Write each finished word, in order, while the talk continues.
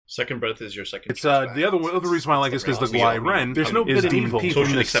Second breath is your second. It's the other reason why I like it is because the Gwai Ren There's no is good demon people people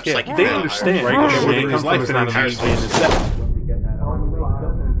in in this this skit. skit. They They understand, right? right? Where his His life life and is his death.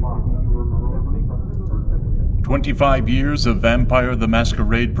 25 years of Vampire the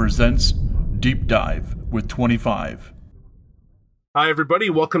Masquerade presents Deep Dive with 25. Hi, everybody.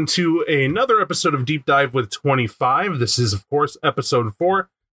 Welcome to another episode of Deep Dive with 25. This is, of course, episode 4.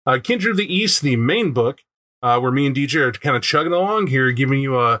 Kindred of the East, the main book, where me and DJ are kind of chugging along here, giving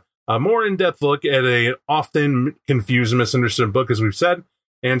you a more in-depth look at a often confused and misunderstood book, as we've said.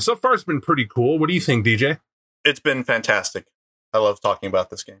 And so far, it's been pretty cool. What do you think, DJ? It's been fantastic. I love talking about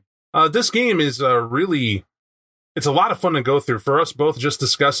this game. This game is really... It's a lot of fun to go through for us both, just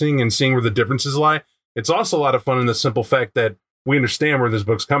discussing and seeing where the differences lie. It's also a lot of fun in the simple fact that we understand where this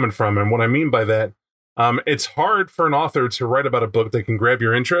book's coming from. And what I mean by that, it's hard for an author to write about a book that can grab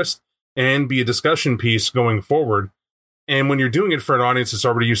your interest and be a discussion piece going forward. And when you're doing it for an audience that's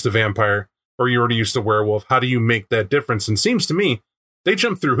already used to vampire or you're already used to werewolf, how do you make that difference? And it seems to me they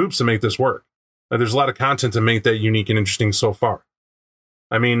jump through hoops to make this work. There's a lot of content to make that unique and interesting so far.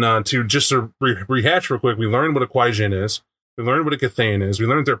 I mean, to rehash real quick, we learned what a Kuai-Jin is. We learned what a Cathayan is. We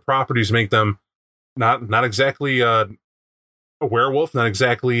learned their properties make them not exactly a werewolf, not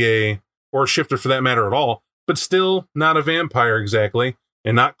exactly or a shifter for that matter at all, but still not a vampire exactly,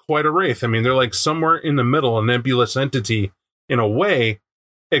 and not quite a wraith. I mean, they're like somewhere in the middle, a nebulous entity in a way,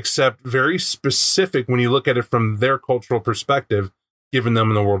 except very specific when you look at it from their cultural perspective, given them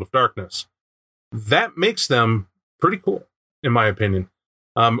in the world of darkness. That makes them pretty cool, in my opinion.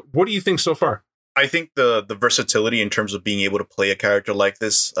 What do you think so far? I think the versatility in terms of being able to play a character like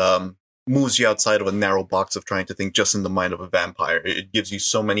this moves you outside of a narrow box of trying to think just in the mind of a vampire. It gives you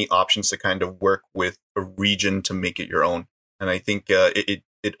so many options to kind of work with a region to make it your own. And I think it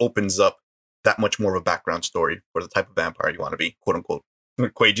opens up that much more of a background story for the type of vampire you want to be, quote unquote,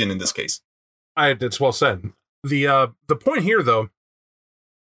 Kuai-Jin in this case. That's well said. The point here, though,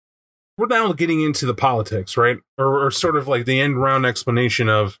 we're now getting into the politics, right? Or sort of like the end round explanation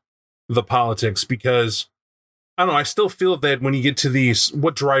of the politics, because I don't know, I still feel that when you get to these,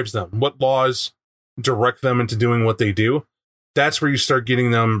 what drives them, what laws direct them into doing what they do, that's where you start getting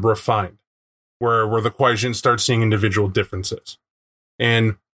them refined, where the Kuai-Jin start seeing individual differences.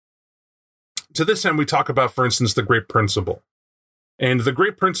 And to this end, we talk about, for instance, the Great Principle. And the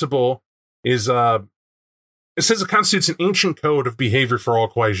Great Principle is, it says it constitutes an ancient code of behavior for all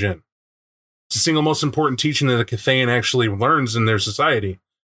Kuai-Jin. It's the single most important teaching that a Cathayan actually learns in their society.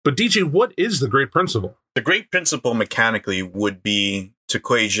 But DJ, what is the Great Principle? The Great Principle mechanically would be to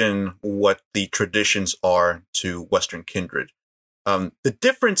Kuai-Jin what the traditions are to Western Kindred. The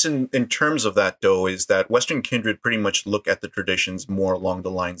difference in terms of that, though, is that Western Kindred pretty much look at the traditions more along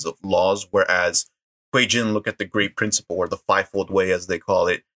the lines of laws, whereas Kuai-Jin look at the Great Principle, or the Fivefold Way, as they call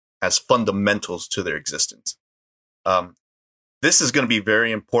it, as fundamentals to their existence. This is going to be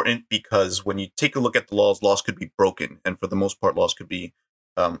very important because when you take a look at the laws could be broken. And for the most part, laws could be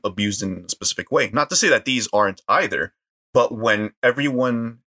abused in a specific way. Not to say that these aren't either, but when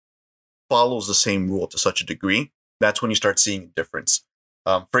everyone follows the same rule to such a degree, that's when you start seeing a difference.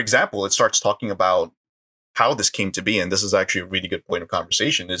 For example, it starts talking about how this came to be. And this is actually a really good point of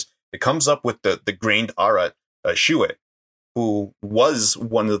conversation, is it comes up with the grained Arat, Shue, who was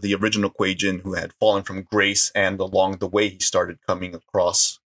one of the original Kuai-Jin who had fallen from grace, and along the way he started coming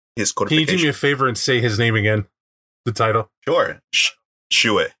across his codification. Can you do me a favor and say his name again? The title? Sure.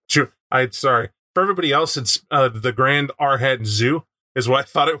 Shue. Sure. Sorry. For everybody else, it's the Grand Arhat Zoo is what I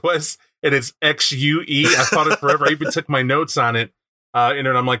thought it was, and it's XUE. I thought it forever. I even took my notes on it, and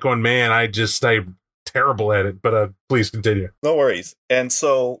I'm like going, man, I'm terrible at it, but please continue. No worries. And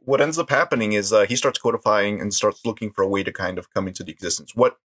so what ends up happening is he starts codifying and starts looking for a way to kind of come into the existence.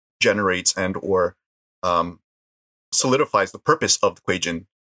 What generates and or solidifies the purpose of the Kuai-Jin?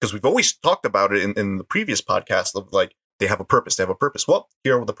 Because we've always talked about it in the previous podcast of like, they have a purpose. Well,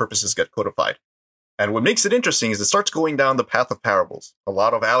 here are the purposes get codified. And what makes it interesting is it starts going down the path of parables. A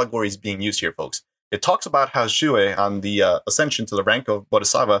lot of allegories being used here, folks. It talks about how Shue, on the ascension to the rank of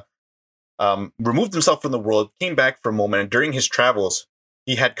Bodhisattva, removed himself from the world, came back for a moment, and during his travels,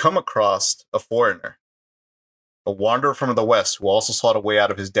 he had come across a foreigner, a wanderer from the West, who also sought a way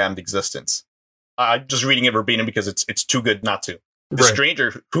out of his damned existence. I'm just reading it verbatim because it's too good not to. The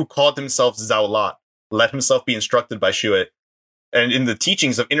stranger who called himself Zaolat let himself be instructed by Shue, and in the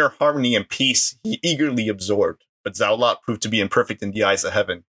teachings of inner harmony and peace, he eagerly absorbed. But Zaolat proved to be imperfect in the eyes of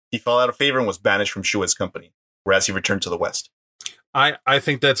heaven. He fell out of favor and was banished from Shue's company, whereas he returned to the West. I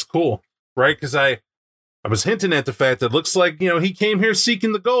think that's cool. Right, because I was hinting at the fact that it looks like, he came here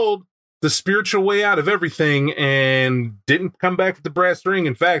seeking the gold, the spiritual way out of everything and didn't come back with the brass ring.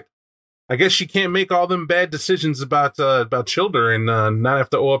 In fact, I guess she can't make all them bad decisions about children and not have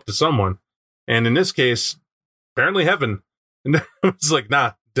to owe up to someone. And in this case, apparently heaven. And it's like,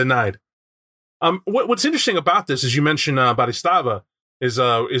 nah, denied. What's interesting about this, as you mentioned, Baristava is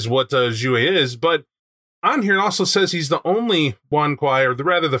what Jouet is, but on here it also says he's the only one Kwai, or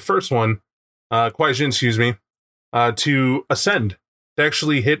rather the first one, Kwai Jin, excuse me, to ascend, to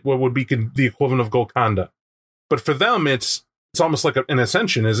actually hit what would be the equivalent of Golconda. But for them, it's almost like an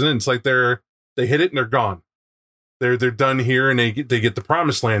ascension, isn't it? It's like they hit it and they're gone. They're done here, and they get the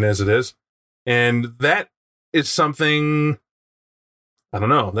promised land as it is, and that is something. I don't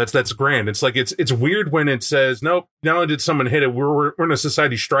know. That's grand. It's like it's weird when it says, nope, not only did someone hit it, we're in a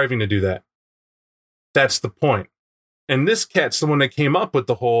society striving to do that. That's the point. And this cat's the one that came up with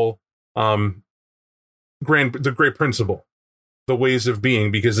the whole the great principle, the ways of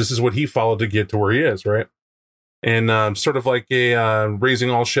being, because this is what he followed to get to where he is, right? And sort of like a raising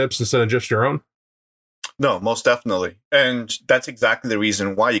all ships instead of just your own. No, most definitely. And that's exactly the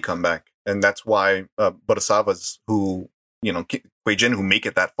reason why you come back. And that's why Bodhisattvas who, Kwai Jin, who make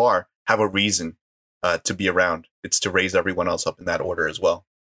it that far, have a reason to be around. It's to raise everyone else up in that order as well.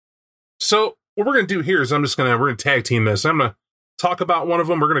 So what we're going to do here is we're going to tag team this. I'm going to talk about one of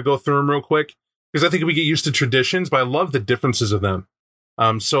them. We're going to go through them real quick because I think we get used to traditions, but I love the differences of them.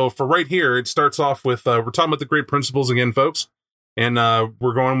 So for right here, it starts off with, we're talking about the great principles again, folks. And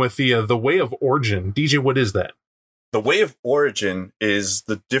we're going with the way of origin. DJ, what is that? The way of origin is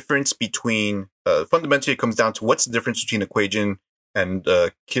the difference between, fundamentally it comes down to what's the difference between a Kwai Jin and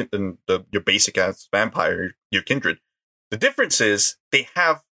your basic ass vampire, your kindred. The difference is they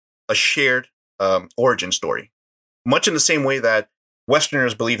have a shared origin story. Much in the same way that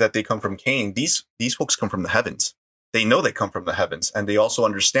Westerners believe that they come from Cain, these folks come from the heavens. They know they come from the heavens, and they also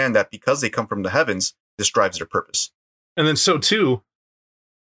understand that because they come from the heavens, this drives their purpose. And then so too,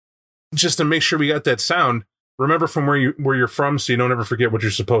 just to make sure we got that sound, remember from where you're from, so you don't ever forget what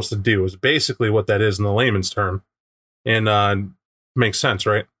you're supposed to do, is basically what that is in the layman's term. And makes sense,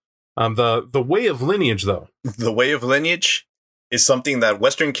 right? The way of lineage, though. The way of lineage is something that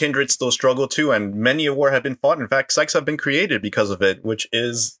Western kindred still struggle to, and many a war have been fought. In fact, sects have been created because of it, which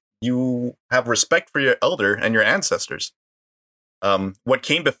is you have respect for your elder and your ancestors. What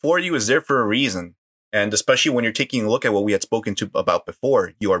came before you is there for a reason. And especially when you're taking a look at what we had spoken to about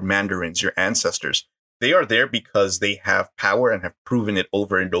before, your mandarins, your ancestors, they are there because they have power and have proven it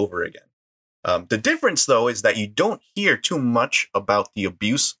over and over again. The difference, though, is that you don't hear too much about the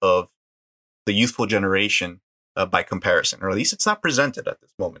abuse of the youthful generation by comparison, or at least it's not presented at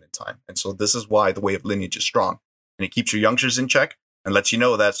this moment in time. And so this is why the way of lineage is strong. And it keeps your youngsters in check and lets you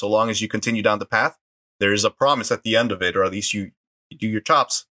know that so long as you continue down the path, there is a promise at the end of it, or at least you do your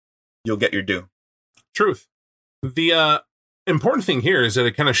chops, you'll get your due. Truth. The important thing here is that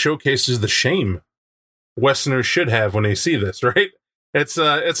it kind of showcases the shame Westerners should have when they see this, right? It's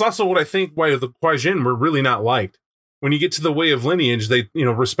also what I think why the Kwai Jin were really not liked. When you get to the way of lineage, they,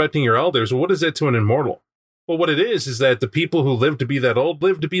 respecting your elders, well, what is it to an immortal? Well, what it is that the people who live to be that old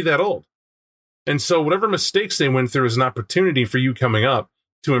live to be that old. And so whatever mistakes they went through is an opportunity for you coming up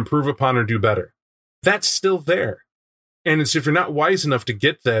to improve upon or do better. That's still there. And it's, if you're not wise enough to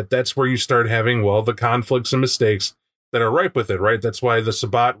get that, that's where you start having, the conflicts and mistakes that are ripe with it, right? That's why the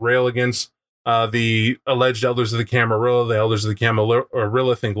Sabbat rail against the alleged elders of the Camarilla. The elders of the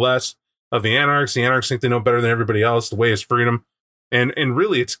Camarilla think less of the Anarchs. The Anarchs think they know better than everybody else. The way is freedom. And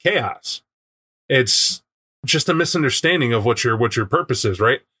really, it's chaos. It's just a misunderstanding of what your purpose is,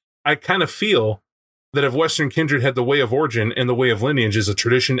 right? I kind of feel that if Western kindred had the way of origin and the way of lineage as a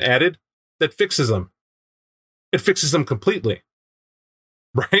tradition added, that fixes them. It fixes them completely,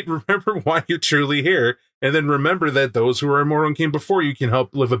 right? Remember why you're truly here, and then remember that those who are immortal and came before you can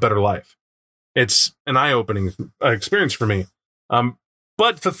help live a better life. It's an eye-opening experience for me.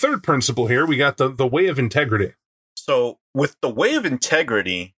 But the third principle here, we got the way of integrity. So with the way of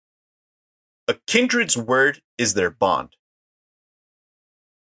integrity, a kindred's word is their bond.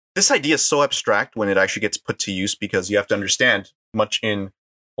 This idea is so abstract when it actually gets put to use, because you have to understand, much in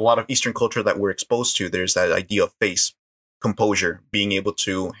a lot of Eastern culture that we're exposed to, there's that idea of face, composure, being able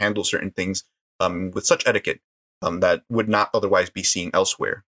to handle certain things with such etiquette that would not otherwise be seen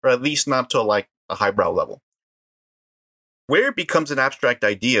elsewhere, or at least not to a highbrow level. Where it becomes an abstract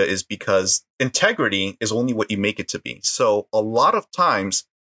idea is because integrity is only what you make it to be. So a lot of times,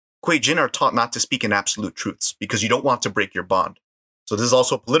 Kwai Jin are taught not to speak in absolute truths because you don't want to break your bond. So this is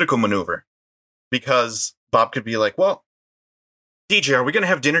also a political maneuver, because Bob could be like, well, DJ, are we going to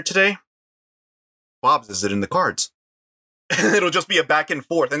have dinner today? Bob's, is it in the cards? It'll just be a back and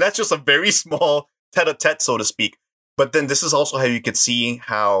forth. And that's just a very small tete-a-tete, so to speak. But then this is also how you could see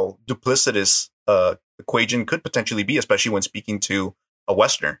how duplicitous Kuei-jin could potentially be, especially when speaking to a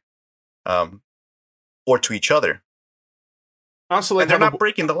Westerner or to each other. Also, like, and they're not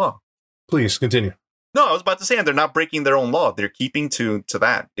breaking the law. Please continue. No, I was about to say, and they're not breaking their own law. They're keeping to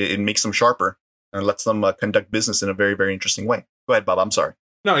that. It makes them sharper and lets them conduct business in a very, very interesting way. Go ahead, Bob. I'm sorry.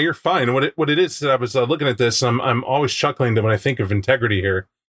 No, you're fine. What it is that I was looking at this, I'm always chuckling when I think of integrity here,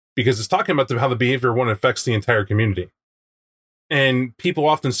 because it's talking about how the behavior of one affects the entire community. And people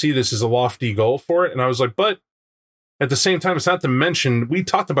often see this as a lofty goal for it. And I was like, but at the same time, it's not to mention, we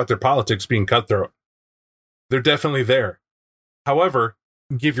talked about their politics being cutthroat. They're definitely there. However,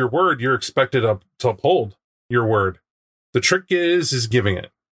 give your word, you're expected to uphold your word. The trick is giving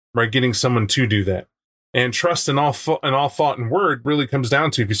it, right? Getting someone to do that. And trust in all thought and word really comes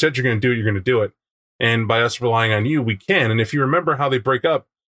down to, if you said you're going to do it, you're going to do it. And by us relying on you, we can. And if you remember how they break up,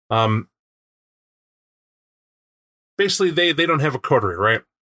 basically they don't have a coterie, right?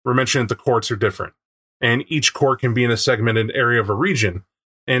 We're mentioning that the courts are different. And each court can be in a segmented area of a region.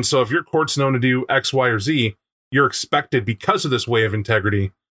 And so if your court's known to do X, Y, or Z, you're expected, because of this way of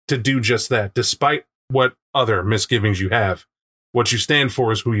integrity, to do just that, despite what other misgivings you have. What you stand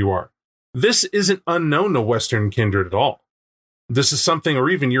for is who you are. This isn't unknown to Western kindred at all. This is something, or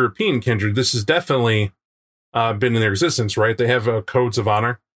even European kindred, this has definitely been in their existence, right? They have codes of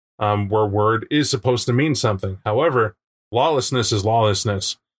honor where word is supposed to mean something. However, lawlessness is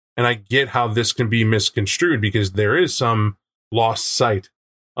lawlessness. And I get how this can be misconstrued, because there is some lost sight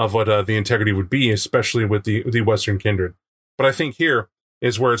of what the integrity would be, especially with the Western kindred. But I think here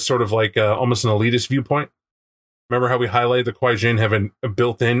is where it's sort of like almost an elitist viewpoint. Remember how we highlighted the Kuei-jin have a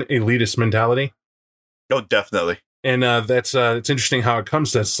built-in elitist mentality? Oh, definitely. And that's it's interesting how it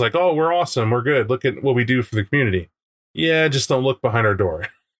comes to this. It's like, oh, we're awesome, we're good. Look at what we do for the community. Yeah, just don't look behind our door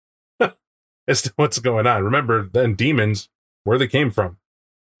as to what's going on. Remember, then demons, where they came from.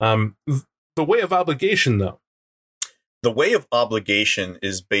 The way of obligation, though. The way of obligation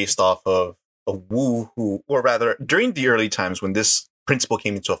is based off of a Wu who, or rather, during the early times when this principle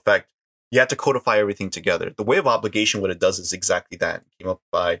came into effect, you had to codify everything together. The way of obligation, what it does is exactly that. It came up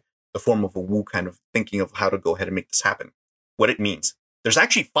by the form of a Wu kind of thinking of how to go ahead and make this happen. What it means. There's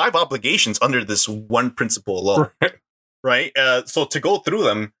actually 5 obligations under this one principle alone. Right? So to go through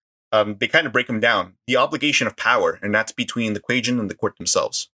them, they kind of break them down. The obligation of power, and that's between the Kuei-jin and the court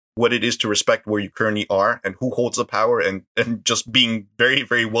themselves. What it is to respect where you currently are and who holds the power, and just being very,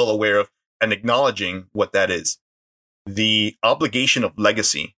 very well aware of and acknowledging what that is. The obligation of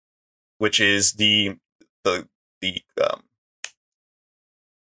legacy, which is the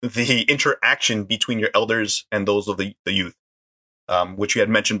interaction between your elders and those of the youth, which you had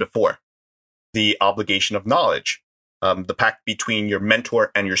mentioned before. The obligation of knowledge, the pact between your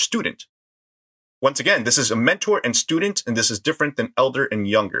mentor and your student. Once again, this is a mentor and student, and this is different than elder and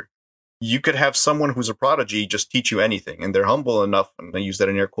younger. You could have someone who's a prodigy just teach you anything, and they're humble enough, and I use that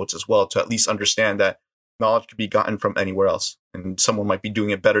in air quotes as well, to at least understand that knowledge could be gotten from anywhere else, and someone might be doing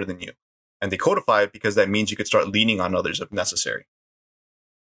it better than you. And they codify it because that means you could start leaning on others if necessary.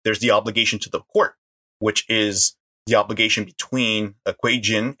 There's the obligation to the court, which is the obligation between a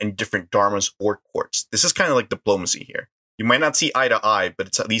Kuei-jin and different dharmas or courts. This is kind of like diplomacy here. You might not see eye to eye, but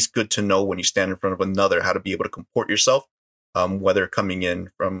it's at least good to know when you stand in front of another how to be able to comport yourself, whether coming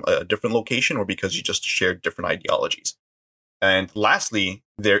in from a different location or because you just share different ideologies. And lastly,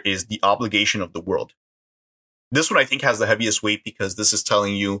 there is the obligation of the world. This one I think has the heaviest weight because this is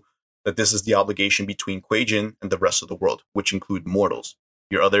telling you that this is the obligation between Kuei-jin and the rest of the world, which include mortals,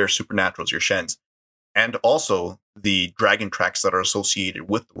 your other supernaturals, your Shens, and also the dragon tracks that are associated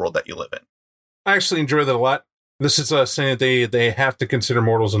with the world that you live in. I actually enjoy that a lot. This is saying that they have to consider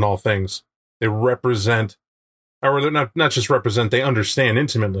mortals in all things. They represent, or they're not just represent, they understand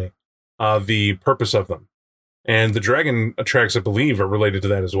intimately the purpose of them. And the dragon tracks, I believe, are related to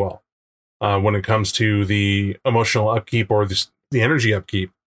that as well. When it comes to the emotional upkeep or the energy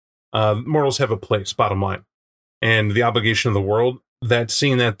upkeep, mortals have a place, bottom line. And the obligation of the world, that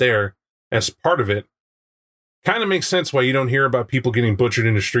seeing that there as part of it, kind of makes sense why you don't hear about people getting butchered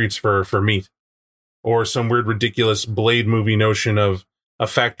in the streets for meat. Or some weird, ridiculous Blade movie notion of a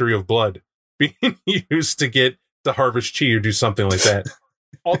factory of blood being used to get to harvest chi or do something like that.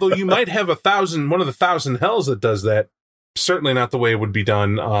 Although you might have one of the 1,000 hells that does that, certainly not the way it would be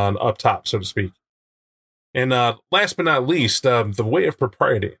done up top, so to speak. And last but not least, the way of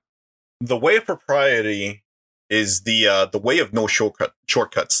propriety. The way of propriety is the way of no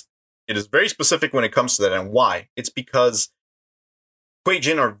shortcuts. It is very specific when it comes to that, and why? It's because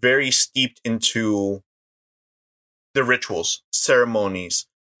Kuei-jin are very steeped into their rituals, ceremonies.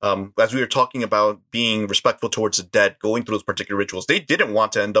 As we were talking about being respectful towards the dead, going through those particular rituals, they didn't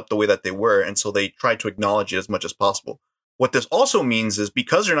want to end up the way that they were, and so they tried to acknowledge it as much as possible. What this also means is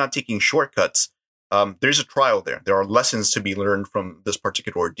because they're not taking shortcuts, there's a trial there. There are lessons to be learned from this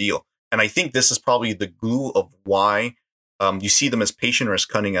particular ordeal. And I think this is probably the glue of why you see them as patient or as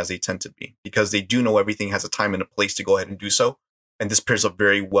cunning as they tend to be, because they do know everything has a time and a place to go ahead and do so. And this pairs up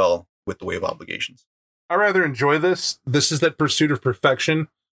very well with the Way of Obligations. I rather enjoy this. This is that pursuit of perfection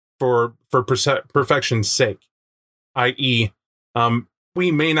for perfection's sake, i.e., we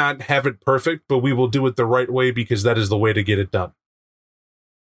may not have it perfect, but we will do it the right way because that is the way to get it done.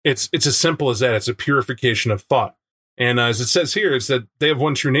 It's as simple as that. It's a purification of thought. And as it says here, it's that they have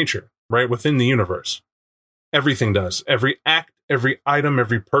one true nature, right, within the universe. Everything does. Every act, every item,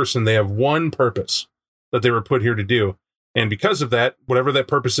 every person, they have one purpose that they were put here to do. And because of that, whatever that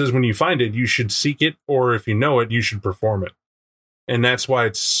purpose is, when you find it, you should seek it, or if you know it, you should perform it. And that's why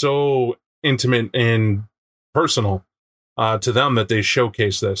it's so intimate and personal to them that they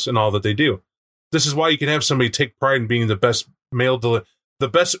showcase this and all that they do. This is why you can have somebody take pride in being the best the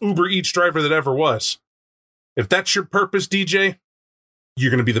best Uber Eats driver that ever was. If that's your purpose, DJ,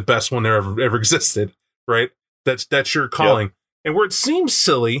 you're going to be the best one there ever existed, right? That's your calling. Yep. And where it seems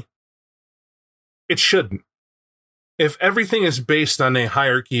silly, it shouldn't. If everything is based on a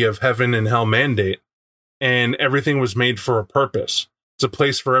hierarchy of heaven and hell mandate, and everything was made for a purpose, it's a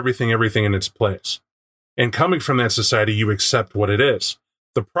place for everything in its place. And coming from that society, you accept what it is.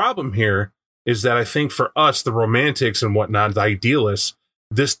 The problem here is that I think for us, the romantics and whatnot, the idealists,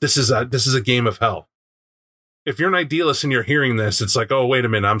 this is a game of hell. If you're an idealist and you're hearing this, it's like, oh, wait a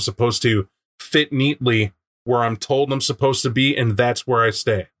minute, I'm supposed to fit neatly where I'm told I'm supposed to be, and that's where I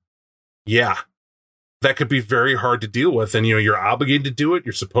stay. Yeah, that could be very hard to deal with. And, you're obligated to do it.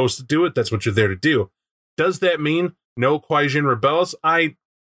 You're supposed to do it. That's what you're there to do. Does that mean no Kuai-Jin rebels?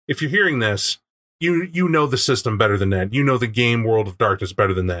 If you're hearing this, you know the system better than that. You know the game World of Darkness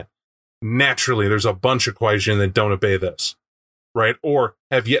better than that. Naturally, there's a bunch of Kuai-Jin that don't obey this, right? Or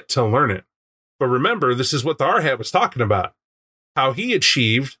have yet to learn it. But remember, this is what the Arhat was talking about. How he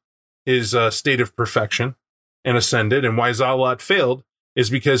achieved his state of perfection and ascended, and why Zal-Lat failed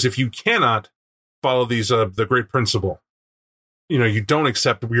is because if you cannot follow these the great principle, you don't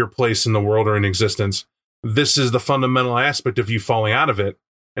accept your place in the world or in existence. This is the fundamental aspect of you falling out of it,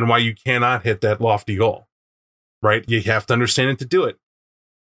 and why you cannot hit that lofty goal, right? You have to understand it to do it.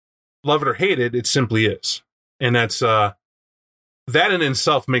 Love it or hate it, it simply is. And that's that in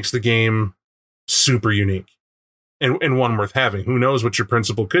itself makes the game super unique and one worth having. Who knows what your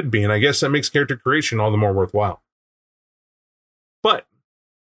principle could be? And I guess that makes character creation all the more worthwhile. But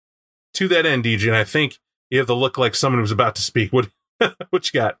to that end, DJ, and I think you have to look like someone who's about to speak. What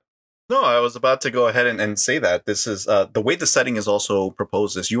you got? No, I was about to go ahead and say that. This is the way the setting is also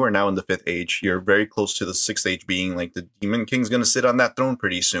proposed is you are now in the 5th age. You're very close to the 6th age being like the Demon King's going to sit on that throne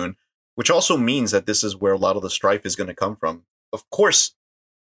pretty soon, which also means that this is where a lot of the strife is going to come from. Of course,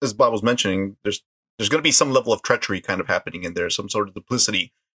 as Bob was mentioning, there's going to be some level of treachery kind of happening in there, some sort of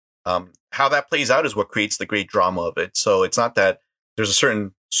duplicity. How that plays out is what creates the great drama of it. So it's not that there's a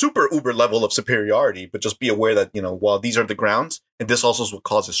certain super uber level of superiority, but just be aware that, while these are the grounds, and this also is what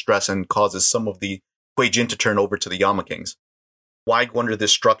causes stress and causes some of the Kuei-Jin to turn over to the Yama Kings. Why go under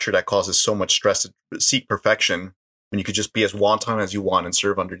this structure that causes so much stress to seek perfection when you could just be as wanton as you want and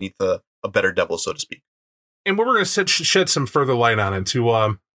serve underneath a better devil, so to speak? And we're going to shed some further light on it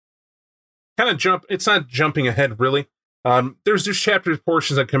to kind of jump. It's not jumping ahead, really. There's chapter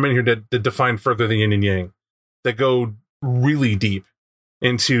portions that come in here that define further the yin and yang, that go really deep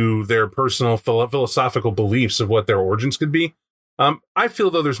into their personal philosophical beliefs of what their origins could be. I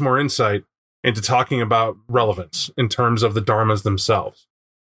feel, though, there's more insight into talking about relevance in terms of the dharmas themselves.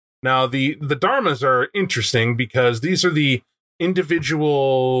 Now, the dharmas are interesting because these are the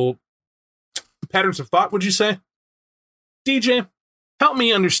individual patterns of thought, would you say? DJ, help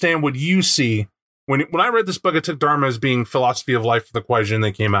me understand what you see. When I read this book, I took dharma as being philosophy of life for the Kuai-Jin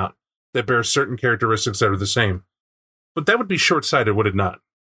that came out, that bears certain characteristics that are the same. But that would be short-sighted, would it not?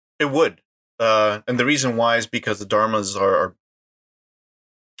 It would. And the reason why is because the dharmas are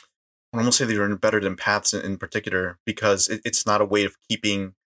I almost say they're better than paths in particular, because it's not a way of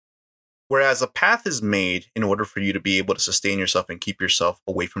keeping. Whereas a path is made in order for you to be able to sustain yourself and keep yourself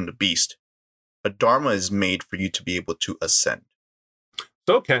away from the beast, a dharma is made for you to be able to ascend.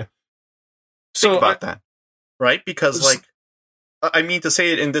 Okay. Think about that, right? Because, I mean to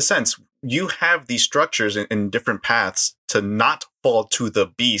say it in this sense, you have these structures in different paths to not fall to the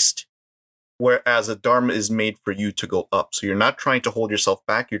beast, whereas a dharma is made for you to go up. So you're not trying to hold yourself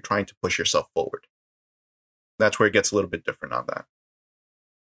back, you're trying to push yourself forward. that's where it gets a little bit different on that.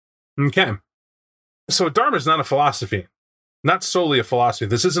 Okay. So Dharma is not a philosophy, not solely a philosophy.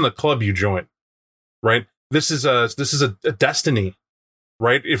 This isn't a club you join, right? This is a destiny,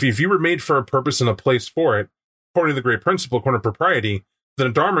 right? If you were made for a purpose and a place for it, according to the great principle, according to propriety,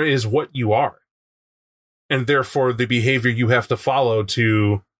 then Dharma is what you are. And therefore the behavior you have to follow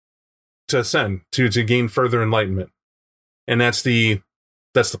to ascend, to gain further enlightenment. And that's the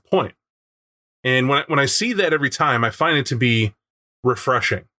point. And when I see that every time, I find it to be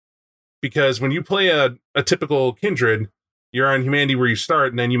refreshing. Because when you play a typical Kindred, you're on humanity where you start,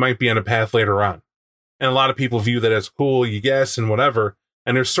 and then you might be on a path later on. And a lot of people view that as cool, you guess, and whatever.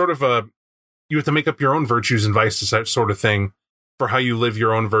 And there's sort of you have to make up your own virtues and vices, that sort of thing, for how you live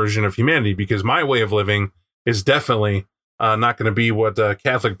your own version of humanity. Because my way of living is definitely not going to be what a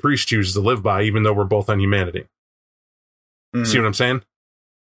Catholic priest chooses to live by, even though we're both on humanity. Mm-hmm. See what I'm saying?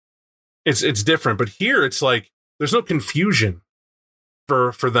 It's different. But here, it's like, there's no confusion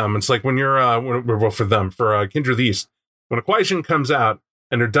for them. It's like when you're, for Kindred of the East, when a Kuai-Jin comes out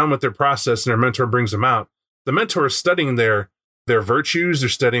and they're done with their process and their mentor brings them out, the mentor is studying their virtues. They're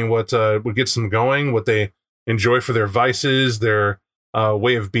studying what gets them going, what they enjoy for their vices, their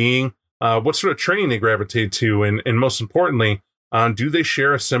way of being, what sort of training they gravitate to, and most importantly, do they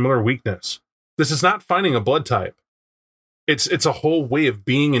share a similar weakness? This is not finding a blood type. It's a whole way of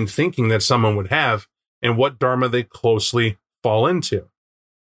being and thinking that someone would have, and what Dharma they closely fall into.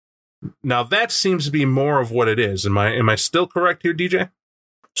 Now that seems to be more of what it is. Am I still correct here, DJ?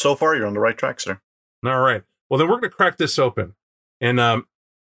 So far, you're on the right track, sir. All right. Well, then we're going to crack this open. And I'm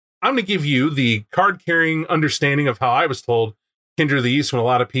going to give you the card-carrying understanding of how I was told Kindred of the East, when a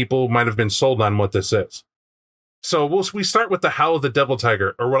lot of people might have been sold on what this is. So we start with the Howl of the Devil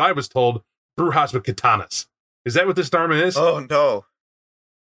Tiger, or what I was told, Brujas with Katanas. Is that what this Dharma is? Oh, no.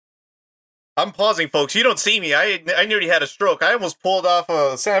 I'm pausing, folks. You don't see me. I nearly had a stroke. I almost pulled off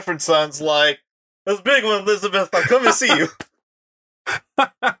a Sanford Sons like, "This big one, Elizabeth. I'll come and see you."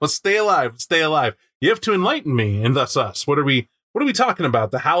 Well, stay alive. Stay alive. You have to enlighten me, and thus us. What are we talking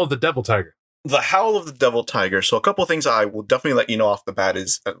about? The Howl of the Devil Tiger. The Howl of the Devil Tiger. So a couple of things I will definitely let you know off the bat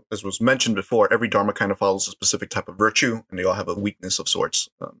is, as was mentioned before, every Dharma kind of follows a specific type of virtue, and they all have a weakness of sorts.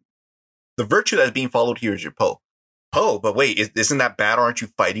 The virtue that's being followed here is your Po. Po, but wait, isn't that bad? Aren't you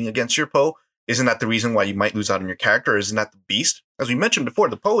fighting against your Po? Isn't that the reason why you might lose out on your character? Isn't that the beast? As we mentioned before,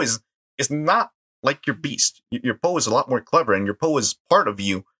 the Po is not like your beast. Your Po is a lot more clever, and your Po is part of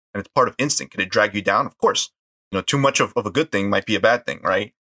you, and it's part of instinct. Can it drag you down? Of course. Too much of a good thing might be a bad thing,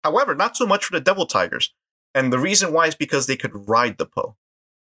 right? However, not so much for the Devil Tigers. And the reason why is because they could ride the Po.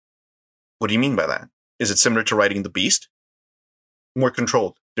 What do you mean by that? Is it similar to riding the beast? More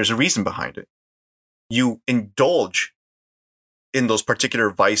controlled. There's a reason behind it. You indulge in those particular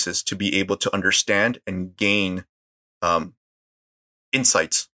vices to be able to understand and gain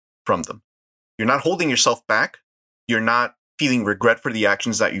insights from them. You're not holding yourself back. You're not feeling regret for the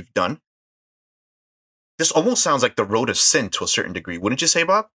actions that you've done. This almost sounds like the road of sin to a certain degree. Wouldn't you say,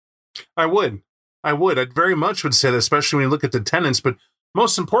 Bob? I would. I very much would say that, especially when you look at the tenets. But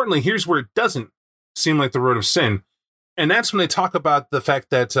most importantly, here's where it doesn't seem like the road of sin. And that's when they talk about the fact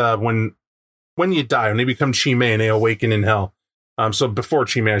that when you die, when they become Chi-Mei and they awaken in hell. So before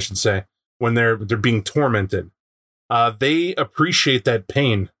Chi-Mei, I should say, when they're being tormented, they appreciate that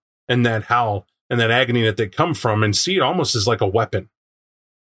pain and that howl and that agony that they come from, and see it almost as like a weapon.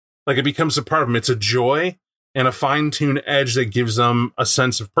 Like it becomes a part of them. It's a joy and a fine-tuned edge that gives them a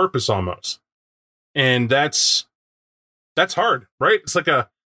sense of purpose almost. And that's hard, right? It's like a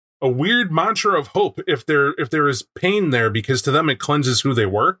weird mantra of hope if there is pain there, because to them it cleanses who they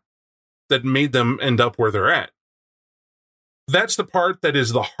were, that made them end up where they're at. That's the part that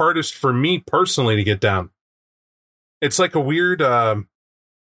is the hardest for me personally to get down. It's like a weird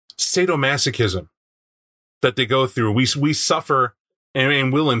sadomasochism that they go through. We suffer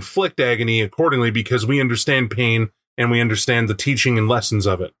and will inflict agony accordingly because we understand pain and we understand the teaching and lessons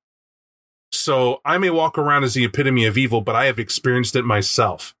of it. So I may walk around as the epitome of evil, but I have experienced it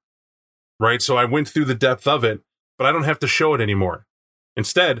myself, right? So I went through the depth of it, but I don't have to show it anymore.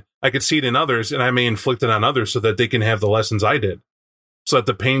 Instead, I could see it in others, and I may inflict it on others so that they can have the lessons I did, so that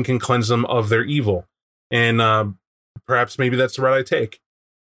the pain can cleanse them of their evil. And perhaps maybe that's the route I take.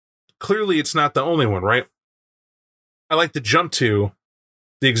 Clearly, it's not the only one, right? I like to jump to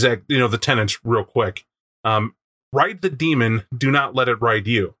the exact, the tenets real quick. Ride the demon, do not let it ride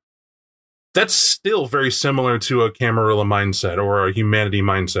you. That's still very similar to a Camarilla mindset or a humanity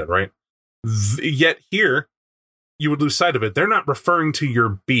mindset, right? Yet here, you would lose sight of it. They're not referring to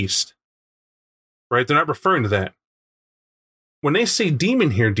your beast, right? They're not referring to that. When they say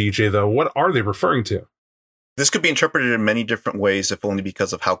demon here, DJ, though, what are they referring to? This could be interpreted in many different ways, if only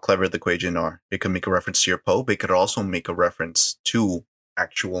because of how clever the Kuei-jin are. It could make a reference to your Poe, but it could also make a reference to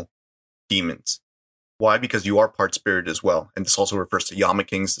actual demons. Why? Because you are part spirit as well. And this also refers to Yama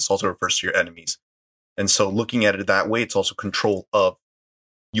Kings. This also refers to your enemies. And so looking at it that way, it's also control of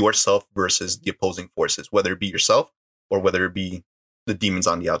yourself versus the opposing forces, whether it be yourself or whether it be the demons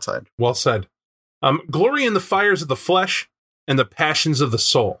on the outside. Well said. Glory in the fires of the flesh and the passions of the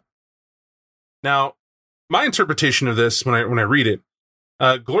soul. Now, my interpretation of this, when I read it,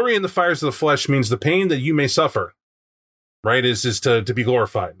 glory in the fires of the flesh means the pain that you may suffer, right, is to be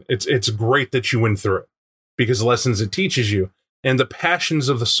glorified. It's great that you went through it because the lessons it teaches you, and the passions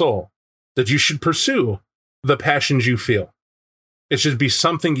of the soul, that you should pursue the passions you feel. It should be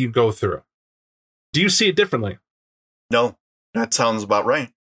something you go through. Do you see it differently? No, that sounds about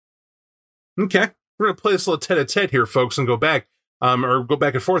right. Okay. We're going to play this little tete-a-tete here, folks, and go back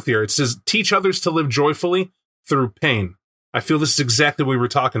and forth here. It says, teach others to live joyfully through pain. I feel this is exactly what we were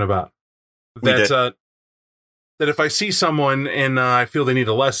talking about. That if I see someone and I feel they need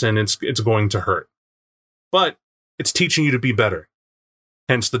a lesson, it's going to hurt. But it's teaching you to be better.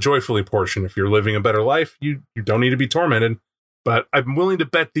 Hence the joyfully portion. If you're living a better life, you don't need to be tormented. But I'm willing to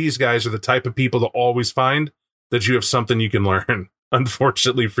bet these guys are the type of people to always find that you have something you can learn,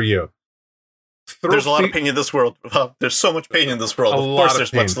 unfortunately for you. There's a lot of pain in this world. There's so much pain in this world. Of course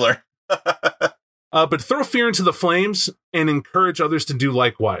there's much to learn. But throw fear into the flames and encourage others to do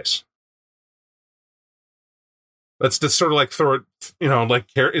likewise. That's just sort of like throw it,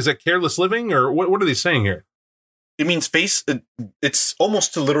 is that careless living? Or what are they saying here? It means it's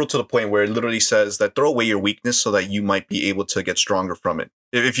almost literal to the point where it literally says that throw away your weakness so that you might be able to get stronger from it.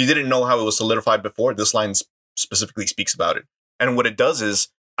 If you didn't know how it was solidified before, this line specifically speaks about it. And what it does is,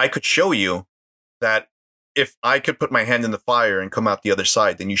 I could show you that if I could put my hand in the fire and come out the other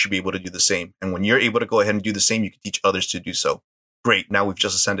side, then you should be able to do the same. And when you're able to go ahead and do the same, you can teach others to do so. Great. Now we've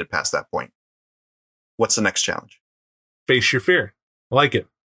just ascended past that point. What's the next challenge? Face your fear. I like it.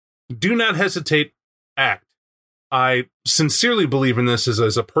 Do not hesitate. Act. I sincerely believe in this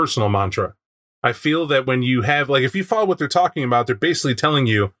as a personal mantra. I feel that when you have, if you follow what they're talking about, they're basically telling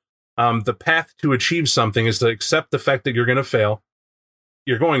you the path to achieve something is to accept the fact that you're going to fail.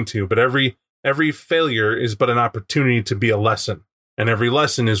 You're going to, but every failure is but an opportunity to be a lesson. And every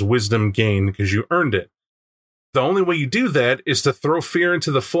lesson is wisdom gained because you earned it. The only way you do that is to throw fear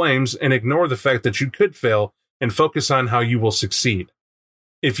into the flames and ignore the fact that you could fail and focus on how you will succeed.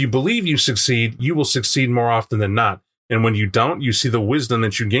 If you believe you succeed, you will succeed more often than not. And when you don't, you see the wisdom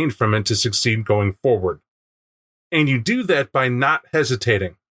that you gained from it to succeed going forward. And you do that by not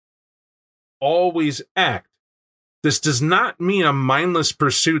hesitating. Always act. This does not mean a mindless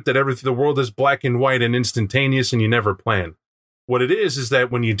pursuit that the world is black and white and instantaneous and you never plan. What it is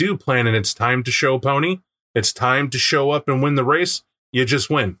that when you do plan and it's time to show pony, it's time to show up and win the race, you just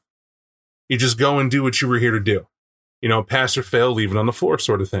win. You just go and do what you were here to do. Pass or fail, leave it on the floor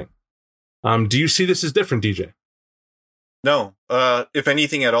sort of thing. Do you see this as different, DJ? No. If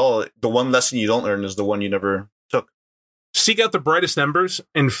anything at all, the one lesson you don't learn is the one you never took. Seek out the brightest embers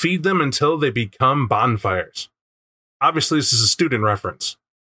and feed them until they become bonfires. Obviously, this is a student reference.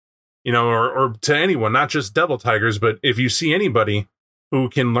 Or to anyone, not just Devil Tigers, but if you see anybody who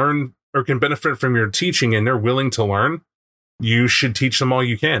can learn or can benefit from your teaching and they're willing to learn, you should teach them all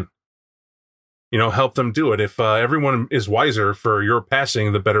you can. Help them do it. If everyone is wiser for your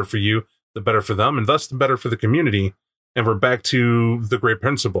passing, the better for you, the better for them, and thus the better for the community. And we're back to the great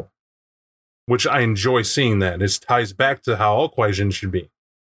principle, which I enjoy seeing that. It ties back to how all Kuei-jin should be.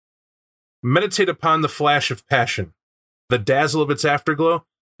 Meditate upon the flash of passion, the dazzle of its afterglow,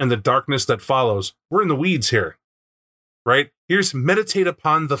 and the darkness that follows. We're in the weeds here, right? Here's meditate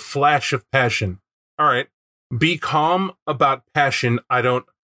upon the flash of passion. All right. Be calm about passion.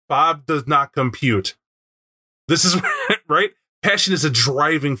 Bob does not compute. This is right. Passion is a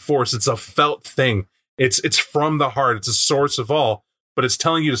driving force. It's a felt thing. It's from the heart. It's a source of all, but it's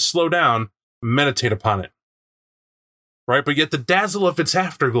telling you to slow down, meditate upon it. Right. But yet the dazzle of its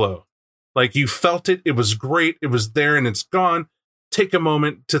afterglow, you felt it. It was great. It was there and it's gone. Take a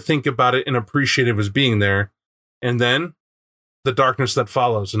moment to think about it and appreciate it as being there. And then the darkness that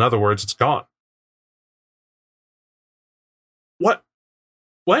follows. In other words, it's gone.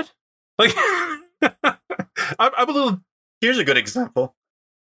 What? I'm a little... Here's a good example.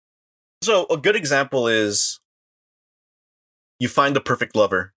 So a good example is you find the perfect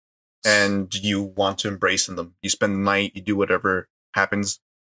lover and you want to embrace them. You spend the night, you do whatever happens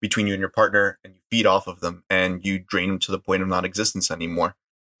between you and your partner, and you feed off of them and you drain them to the point of non-existence anymore.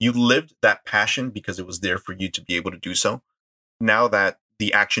 You lived that passion because it was there for you to be able to do so. Now that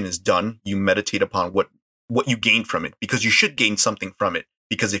the action is done, you meditate upon what what you gained from it, because you should gain something from it.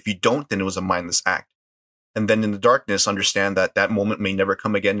 Because if you don't, then it was a mindless act. And then in the darkness, understand that that moment may never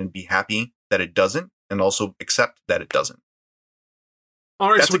come again, and be happy that it doesn't, and also accept that it doesn't. All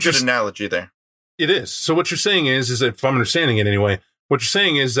right, That's so a good analogy there. It is. So what you're saying is if I'm understanding it anyway, what you're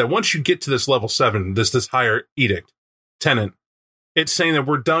saying is that once you get to this level 7, this higher edict, tenant, it's saying that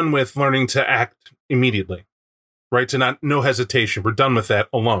we're done with learning to act immediately, right? To no hesitation. We're done with that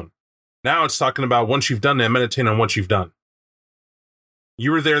alone. Now it's talking about once you've done that, meditate on what you've done.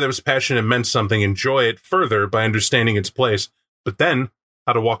 You were there, that was passionate, and meant something. Enjoy it further by understanding its place, but then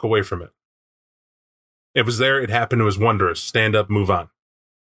how to walk away from it. It was there, it happened, it was wondrous. Stand up, move on.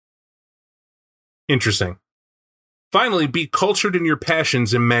 Interesting. Finally, be cultured in your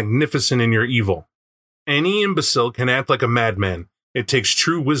passions and magnificent in your evil. Any imbecile can act like a madman. It takes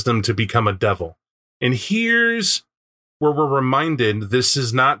true wisdom to become a devil. And here's where we're reminded this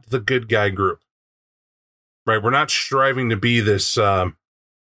is not the good guy group. Right? We're not striving to be this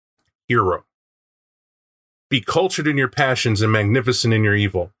hero. Be cultured in your passions and magnificent in your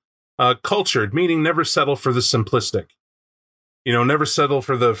evil. Cultured, meaning never settle for the simplistic. You know, never settle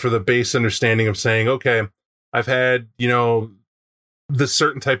for the base understanding of saying, okay, I've had, this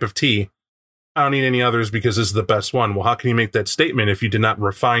certain type of tea. I don't need any others because this is the best one. Well, how can you make that statement if you did not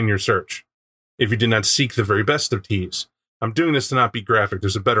refine your search? If you did not seek the very best of teas? I'm doing this to not be graphic.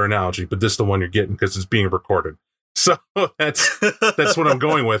 There's a better analogy, but this is the one you're getting because it's being recorded. So that's what I'm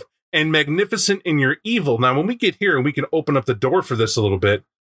going with. And magnificent in your evil. Now, when we get here and we can open up the door for this a little bit,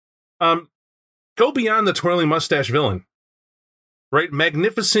 go beyond the twirling mustache villain. Right?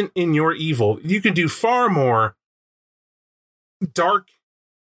 Magnificent in your evil. You can do far more dark,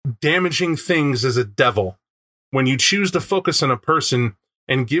 damaging things as a devil when you choose to focus on a person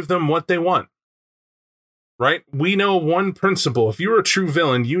and give them what they want. Right? We know one principle. If you're a true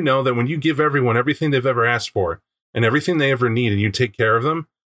villain, you know that when you give everyone everything they've ever asked for and everything they ever need and you take care of them,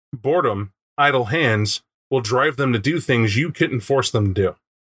 boredom, idle hands will drive them to do things you couldn't force them to do.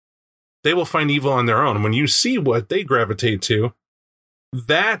 They will find evil on their own. When you see what they gravitate to,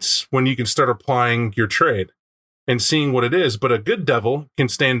 that's when you can start applying your trade and seeing what it is. But a good devil can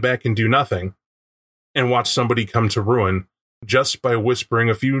stand back and do nothing and watch somebody come to ruin just by whispering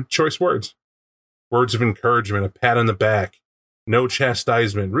a few choice words. Words of encouragement, a pat on the back, no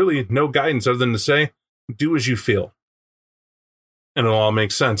chastisement, really no guidance other than to say, do as you feel. And it'll all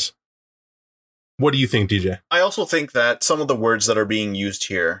make sense. What do you think, DJ? I also think that some of the words that are being used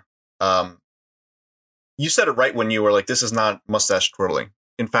here, you said it right when you were like, this is not mustache twirling.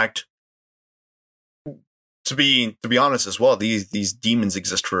 In fact, to be honest as well, these demons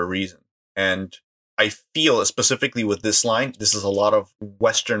exist for a reason. And I feel specifically with this line, this is a lot of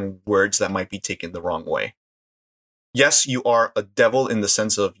Western words that might be taken the wrong way. Yes, you are a devil in the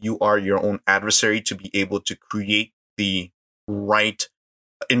sense of you are your own adversary to be able to create the right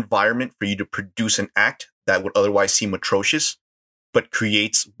environment for you to produce an act that would otherwise seem atrocious, but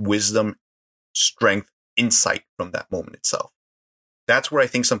creates wisdom, strength, insight from that moment itself. That's where I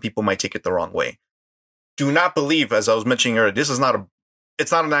think some people might take it the wrong way. Do not believe, as I was mentioning earlier, it's not an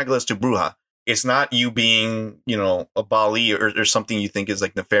Aguilas to Bruja. It's not you being, a Bali or something you think is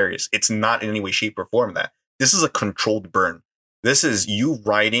like nefarious. It's not in any way, shape, or form that. This is a controlled burn. This is you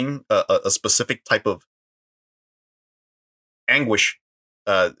riding a specific type of anguish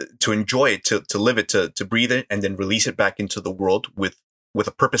to enjoy it, to live it, to breathe it, and then release it back into the world with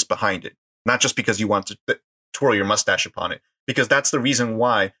a purpose behind it. Not just because you want to twirl your mustache upon it, because that's the reason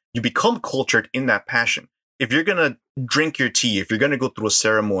why you become cultured in that passion. If you're going to drink your tea, if you're going to go through a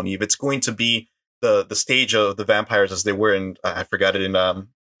ceremony, if it's going to be the stage of the vampires as they were in, I forgot it, in an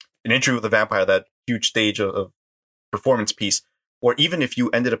Interview with the Vampire, that huge stage of performance piece, or even if you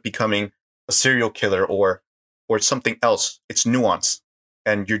ended up becoming a serial killer or something else, it's nuance,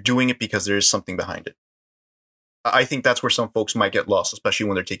 and you're doing it because there is something behind it. I think that's where some folks might get lost, especially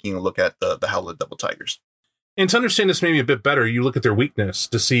when they're taking a look at the Howl of the Devil Tigers. And to understand this maybe a bit better, you look at their weakness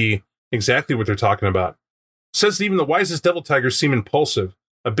to see exactly what they're talking about. It says that even the wisest devil tigers seem impulsive,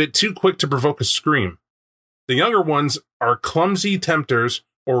 a bit too quick to provoke a scream. The younger ones are clumsy tempters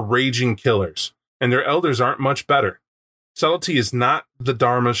or raging killers, and their elders aren't much better. Subtlety is not the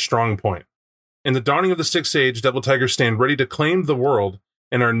Dharma's strong point. In the dawning of the Sixth Age, devil tigers stand ready to claim the world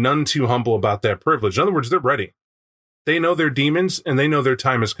and are none too humble about that privilege. In other words, they're ready. They know they're demons, and they know their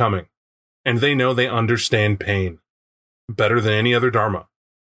time is coming. And they know they understand pain better than any other Dharma.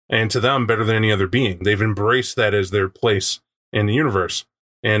 And to them, better than any other being. They've embraced that as their place in the universe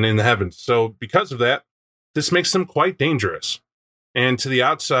and in the heavens. So because of that, this makes them quite dangerous. And to the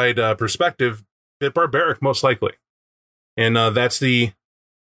outside perspective, a bit barbaric, most likely. And that's the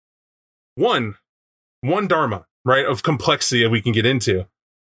one one dharma, right, of complexity that we can get into.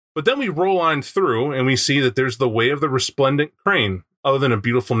 But then we roll on through and we see that there's the way of the resplendent crane, other than a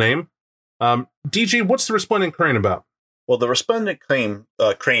beautiful name. DJ, what's the resplendent crane about? Well, the resplendent crane,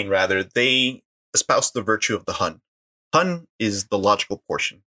 they espouse the virtue of the Hun. Hun is the logical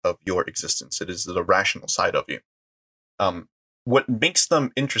portion of your existence. It is the rational side of you. What makes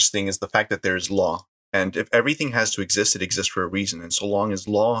them interesting is the fact that there is law. And if everything has to exist, it exists for a reason. And so long as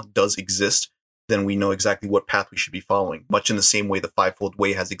law does exist, then we know exactly what path we should be following. Much in the same way the Fivefold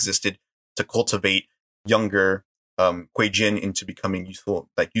Way has existed to cultivate younger Kuei Jin into becoming useful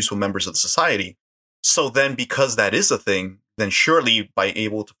members of the society. So then, because that is a thing, then surely by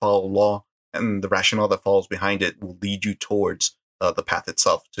able to follow law and the rationale that follows behind it will lead you towards the path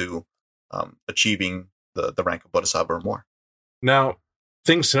itself to achieving the rank of Bodhisattva or more. Now,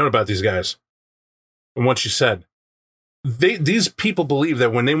 things to note about these guys, and what you said, these people believe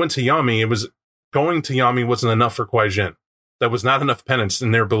that when they went to Yami, going to Yami wasn't enough for Kuei Jin. That was not enough penance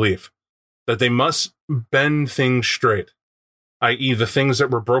in their belief. That they must bend things straight, i.e. the things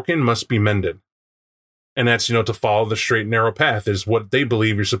that were broken must be mended. And that's, to follow the straight and narrow path is what they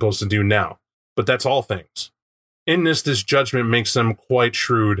believe you're supposed to do now. But that's all things. In this judgment makes them quite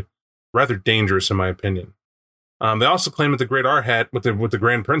shrewd, rather dangerous in my opinion. They also claim that the Great Arhat, with the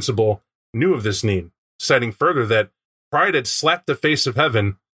Grand Principle, knew of this need, citing further that pride had slapped the face of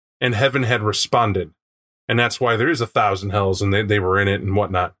heaven, and heaven had responded. And that's why there is 1,000 hells, and they were in it and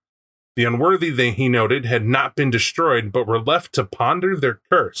whatnot. The unworthy, he noted, had not been destroyed, but were left to ponder their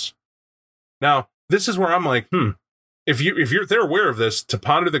curse. Now, this is where I'm like, if they're aware of this, to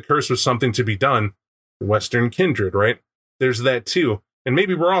ponder the curse was something to be done. Western kindred, right? There's that too. And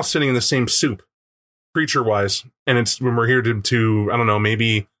maybe we're all sitting in the same soup, creature-wise, and it's when we're here to I don't know,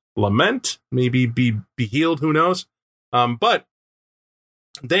 maybe lament, maybe be healed, who knows? But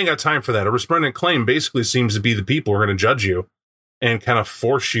they ain't got time for that. A resplendent claim basically seems to be the people who are going to judge you and kind of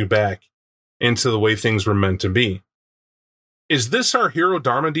force you back into the way things were meant to be. Is this our hero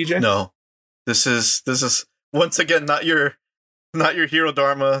dharma, DJ? No. This is once again not your hero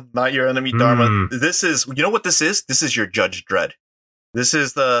dharma, not your enemy dharma. This is, you know what this is? This is your Judge Dredd. This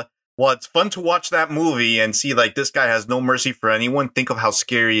is it's fun to watch that movie and see like this guy has no mercy for anyone. Think of how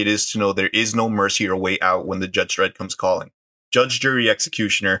scary it is to know there is no mercy or way out when the Judge Dredd comes calling. Judge, jury,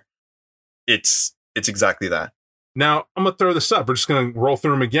 executioner. It's exactly that. Now, I'm going to throw this up. We're just going to roll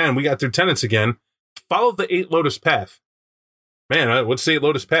through them again. We got through tenets again. Follow the 8 Lotus Path. Man, what's the 8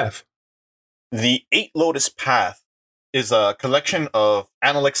 Lotus Path? The 8 Lotus Path is a collection of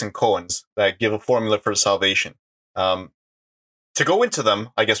analects and koans that give a formula for salvation. To go into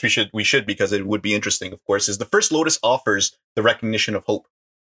them, I guess we should because it would be interesting, of course, is the first lotus offers the recognition of hope.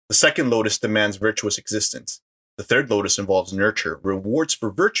 The second lotus demands virtuous existence. The third lotus involves nurture, rewards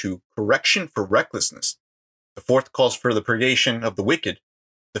for virtue, correction for recklessness. The fourth calls for the purgation of the wicked.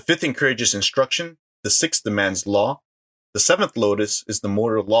 The fifth encourages instruction. The sixth demands law. The seventh lotus is the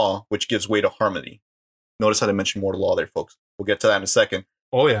mortal law, which gives way to harmony. Notice how I mentioned mortal law there, folks. We'll get to that in a second.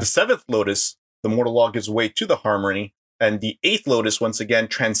 Oh, yeah. The seventh lotus, the mortal law, gives way to the harmony. And the eighth lotus, once again,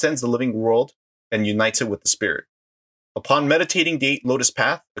 transcends the living world and unites it with the spirit. Upon meditating the 8 Lotus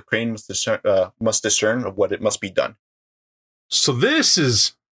Path, the crane must discern of what it must be done. So this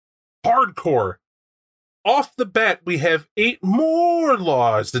is hardcore. Off the bat, we have 8 more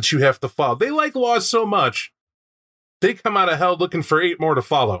laws that you have to follow. They like laws so much, they come out of hell looking for 8 more to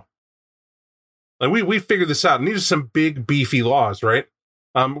follow. Like we figured this out, and these are some big, beefy laws, right?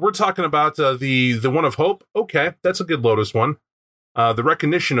 We're talking about the one of hope. Okay, that's a good Lotus one. The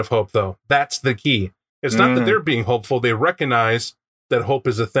recognition of hope, though, that's the key. It's not that they're being hopeful. They recognize that hope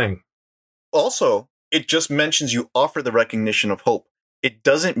is a thing. Also, it just mentions you offer the recognition of hope. It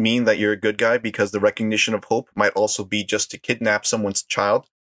doesn't mean that you're a good guy, because the recognition of hope might also be just to kidnap someone's child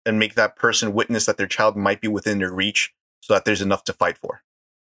and make that person witness that their child might be within their reach so that there's enough to fight for.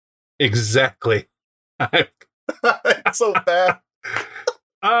 Exactly. It's so bad.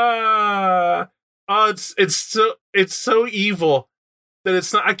 It's so evil that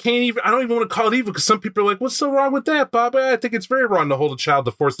it's not. I don't even want to call it evil, because some people are like, "What's so wrong with that, Bob?" I think it's very wrong to hold a child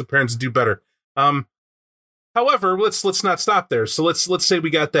to force the parents to do better. However, let's not stop there. So let's say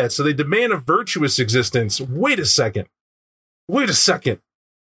we got that. So they demand a virtuous existence. Wait a second. You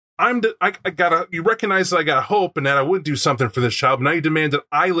recognize that I got hope and that I would do something for this child, but now you demand that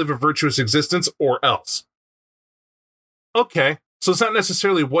I live a virtuous existence or else. Okay. So it's not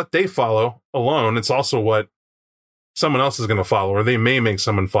necessarily what they follow alone. It's also what someone else is going to follow, or they may make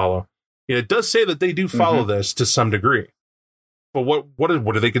someone follow. Yeah, it does say that they do follow this to some degree. But what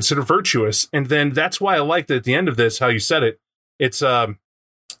do they consider virtuous? And then that's why I liked at the end of this, how you said it. It's a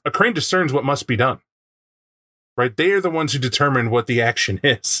crane discerns what must be done. right? They are the ones who determine what the action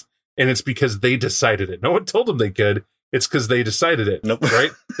is. And it's because they decided it. No one told them they could. It's because they decided it, Nope.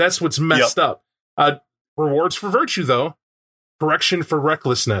 right? That's what's messed up. Rewards for virtue, though. Correction for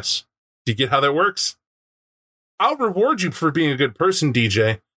recklessness. Do you get how that works? I'll reward you for being a good person,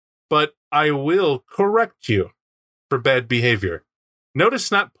 DJ, but I will correct you for bad behavior.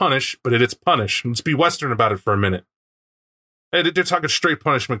 Notice not punish, but it's punish. Let's be Western about it for a minute. Hey, they're talking straight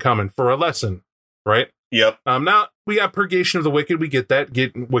punishment coming for a lesson, right? Yep. Now, we got purgation of the wicked. We get that.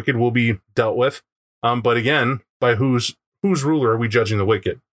 Wicked will be dealt with. But again, by whose ruler are we judging the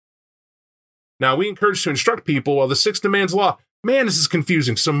wicked? Now, we encourage to instruct people while the sixth demands law. Man, this is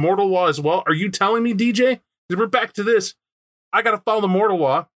confusing. Some mortal law as well. Are you telling me, DJ? We're back to this. I got to follow the mortal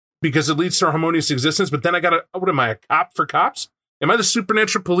law because it leads to our harmonious existence, but then I got to, what am I, a cop for cops? Am I the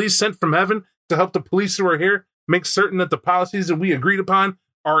supernatural police sent from heaven to help the police who are here make certain that the policies that we agreed upon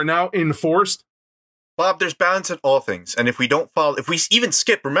are now enforced? Bob, there's balance in all things. And if we don't follow, if we even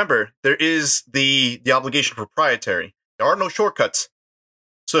skip, remember, there is the obligation for proprietary. There are no shortcuts.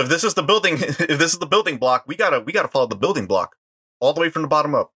 So if this is the building block, we gotta follow the building block all the way from the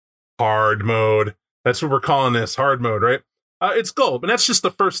bottom up. Hard mode. That's what we're calling this, hard mode, right? It's gold, and that's just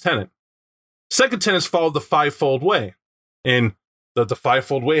the first tenet. Second tenet is follow the fivefold way. And the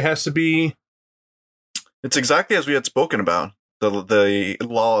fivefold way has to be... It's exactly as we had spoken about. The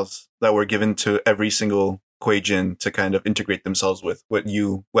laws that were given to every single Kuei-jin to kind of integrate themselves with what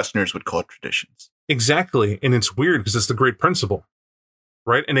you Westerners would call traditions. Exactly, and it's weird because it's the great principle,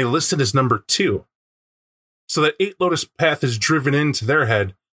 right? And they list it as number 2. So that 8 Lotus Path is driven into their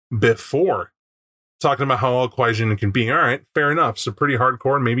head before talking about how all Kuei-jin can be. All right, fair enough. So pretty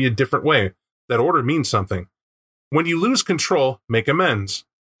hardcore, maybe a different way. That order means something. When you lose control, make amends.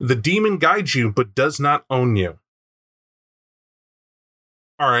 The demon guides you, but does not own you.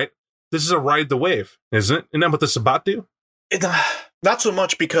 All right, this is a ride the wave, isn't it? Isn't that what the Sabbat do? Not so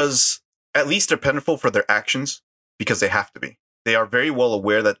much, because at least they're penful for their actions, because they have to be. They are very well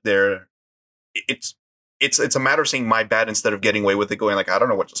aware that it's a matter of saying my bad instead of getting away with it, going like, I don't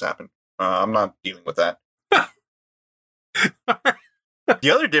know what just happened. I'm not dealing with that.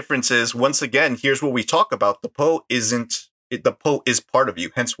 The other difference is, once again, here's what we talk about. The Po the Po is part of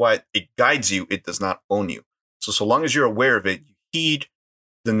you. Hence why it guides you. It does not own you. So long as you're aware of it, you heed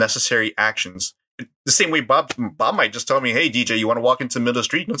the necessary actions. The same way Bob might just tell me, hey, DJ, you want to walk into the middle of the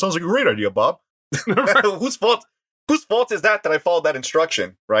street? That sounds like a great idea, Bob. Whose fault is that I followed that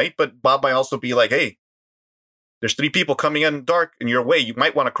instruction, right? But Bob might also be like, hey, there's 3 people coming in dark in your way. You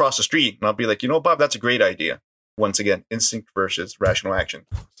might want to cross the street. And I'll be like, Bob, that's a great idea. Once again, instinct versus rational action.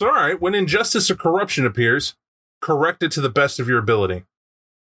 So, all right, when injustice or corruption appears, correct it to the best of your ability.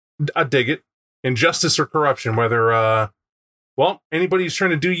 I dig it. Injustice or corruption, whether, anybody who's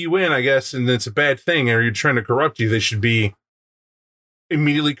trying to do you in, I guess, and it's a bad thing, or you're trying to corrupt you, they should be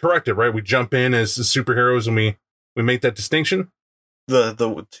immediately corrected, right? We jump in as the superheroes and we make that distinction.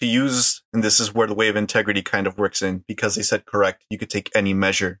 To use, and this is where the way of integrity kind of works in, because they said correct, you could take any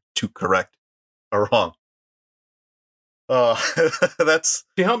measure to correct a wrong. That's...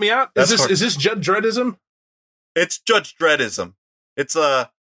 Can you help me out? Is this Judge Dreddism? It's Judge Dreddism. It's,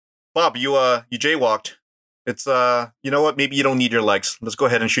 Bob, you jaywalked. It's, you know what? Maybe you don't need your legs. Let's go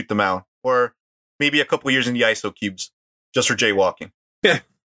ahead and shoot them out. Or maybe a couple years in the ISO cubes, just for jaywalking. Yeah,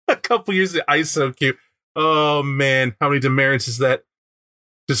 a couple years in the ISO cube. Oh, man. How many demerits is that?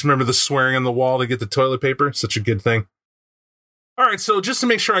 Just remember the swearing on the wall to get the toilet paper. Such a good thing. All right, so just to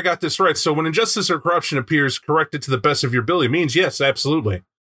make sure I got this right. So when injustice or corruption appears, correct it to the best of your ability. Means, yes, absolutely.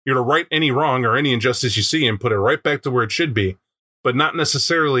 You're to right any wrong or any injustice you see and put it right back to where it should be, but not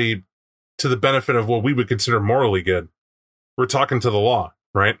necessarily to the benefit of what we would consider morally good. We're talking to the law,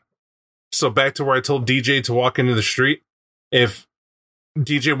 right? So back to where I told DJ to walk into the street. If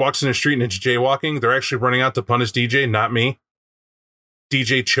DJ walks in the street and it's jaywalking, they're actually running out to punish DJ, not me.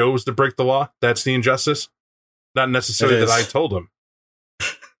 DJ chose to break the law. That's the injustice. Not necessarily that I told him.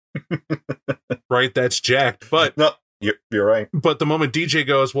 Right? That's jacked. But no, you're right. But the moment DJ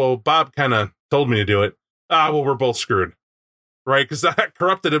goes, well, Bob kind of told me to do it. We're both screwed. Right? Because I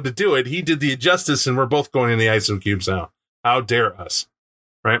corrupted him to do it. He did the injustice, and we're both going in the ISO cubes now. How dare us?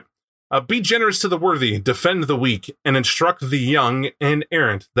 Right? Be generous to the worthy, defend the weak, and instruct the young and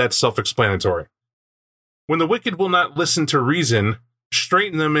errant. That's self-explanatory. When the wicked will not listen to reason,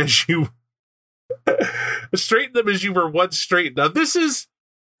 straighten them as you were once straight. Now this is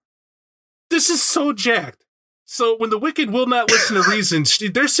so jacked. So when the wicked will not listen to reason,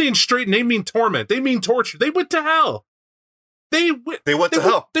 they're saying straighten. They mean torment. They mean torture. They went to hell. They went to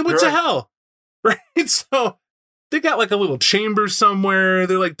hell. They went to hell. Right. So they got like a little chamber somewhere.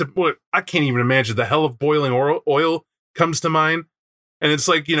 They're like, what? I can't even imagine. The hell of boiling oil comes to mind. And it's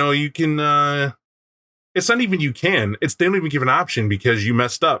like, you can, it's not even you can. They don't even give an option because you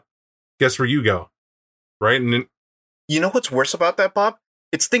messed up. Guess where you go? Right? And then, you know what's worse about that, Bob?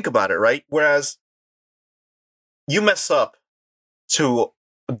 Think about it, right? Whereas you mess up to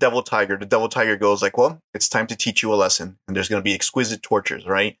a devil tiger, the devil tiger goes like, well, it's time to teach you a lesson. And there's going to be exquisite tortures,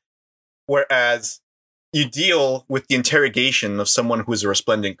 right? Whereas you deal with the interrogation of someone who is a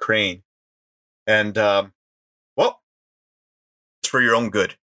resplendent crane. And, well, it's for your own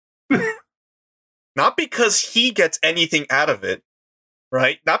good. Not because he gets anything out of it,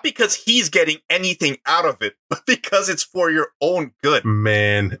 right? Not because he's getting anything out of it, but because it's for your own good.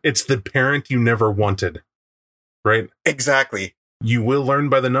 Man, it's the parent you never wanted, right? Exactly. You will learn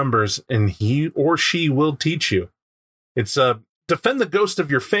by the numbers, and he or she will teach you. It's defend the ghost of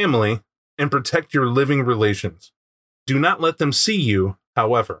your family and protect your living relations. Do not let them see you,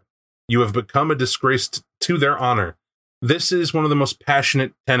 however. You have become a disgrace to their honor. This is one of the most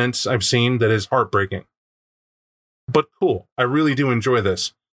passionate tenets I've seen that is heartbreaking. But cool. I really do enjoy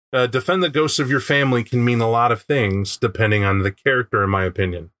this. Defend the ghosts of your family can mean a lot of things, depending on the character, in my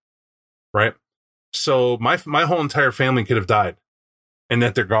opinion. Right? So my whole entire family could have died, and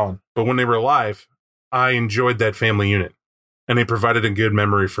that they're gone. But when they were alive, I enjoyed that family unit, and they provided a good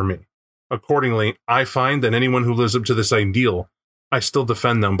memory for me. Accordingly, I find that anyone who lives up to this ideal, I still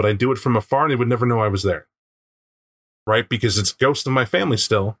defend them, but I do it from afar, and they would never know I was there. Right? Because it's ghost of my family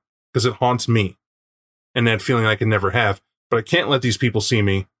still, because it haunts me. And that feeling I can never have. But I can't let these people see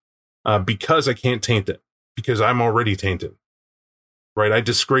me because I can't taint it. Because I'm already tainted. Right? I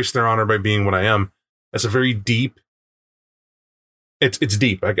disgrace their honor by being what I am. That's a very deep... It's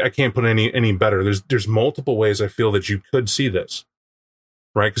deep. I can't put it any better. There's multiple ways I feel that you could see this.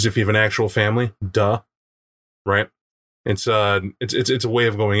 Right? Because if you have an actual family, duh. Right? It's a way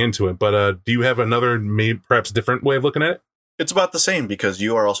of going into it. But do you have another, maybe perhaps different way of looking at it? It's about the same because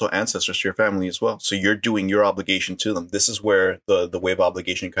you are also ancestors to your family as well. So you're doing your obligation to them. This is where the way of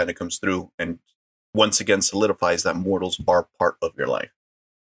obligation kind of comes through and once again solidifies that mortals are part of your life.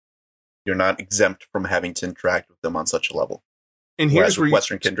 You're not exempt from having to interact with them on such a level. And here's where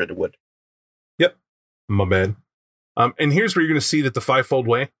Western Kindred would. Yep. My bad. And here's where you're going to see that the fivefold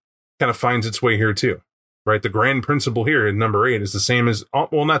way kind of finds its way here too. Right? The grand principle here in number 8 is the same as,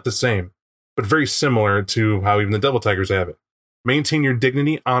 well, not the same, but very similar to how even the Devil Tigers have it. Maintain your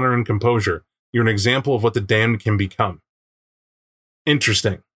dignity, honor, and composure. You're an example of what the damned can become.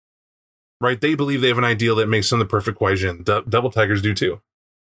 Interesting. Right? They believe they have an ideal that makes them the perfect Kuai-Jin. Devil Tigers do too.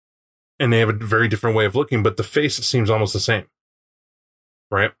 And they have a very different way of looking, but the face seems almost the same.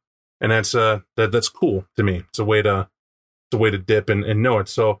 Right? And that's cool to me. It's a way to dip and know it.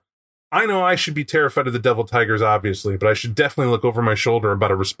 So I know I should be terrified of the Devil Tigers, obviously, but I should definitely look over my shoulder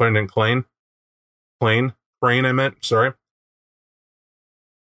about a resplendent crane, sorry.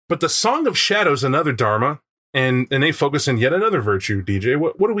 But the Song of Shadows, another Dharma, and they focus on yet another virtue, DJ.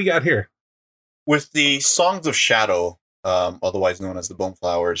 What do we got here? With the Songs of Shadow, otherwise known as the Bone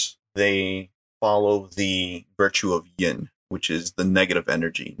Flowers, they follow the virtue of yin, which is the negative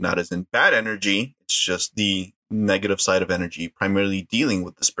energy. Not as in bad energy, it's just the negative side of energy, primarily dealing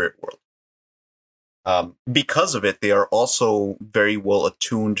with the spirit world. Because of it, they are also very well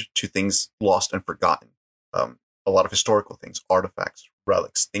attuned to things lost and forgotten. A lot of historical things, artifacts,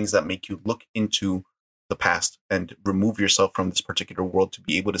 relics, things that make you look into the past and remove yourself from this particular world to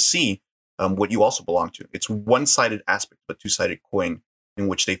be able to see what you also belong to. It's one-sided aspect of a two-sided coin in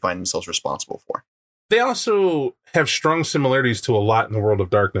which they find themselves responsible for. They also have strong similarities to a lot in the world of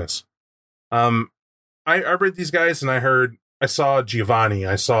darkness. I read these guys and I saw Giovanni,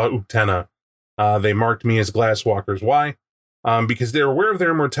 I saw Uktena. They marked me as Glasswalkers. Why? Because they're aware of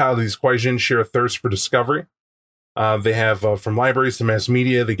their immortality. These Kuai-Jin share a thirst for discovery. They have, from libraries to mass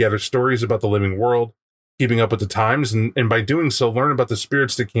media, they gather stories about the living world, keeping up with the times, and by doing so, learn about the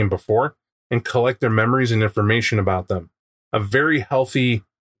spirits that came before and collect their memories and information about them. A very healthy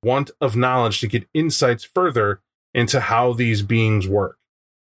want of knowledge to get insights further into how these beings work.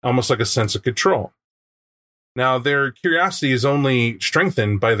 Almost like a sense of control. Now, their curiosity is only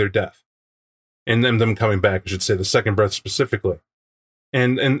strengthened by their death. And them coming back, I should say, the second breath specifically.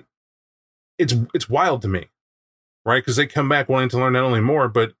 And it's wild to me. Right? Because they come back wanting to learn not only more,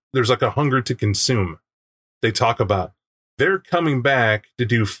 but there's like a hunger to consume. They talk about. They're coming back to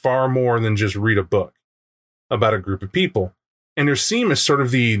do far more than just read a book about a group of people. And their seam is sort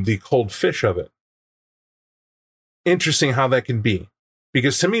of the cold fish of it. Interesting how that can be.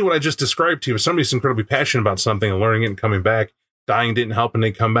 Because to me, what I just described to you is somebody's incredibly passionate about something and learning it and coming back. Dying didn't help and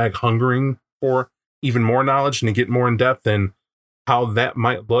they come back hungering for even more knowledge and to get more in depth in how that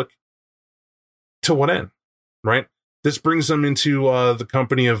might look, to what end, right? This brings them into the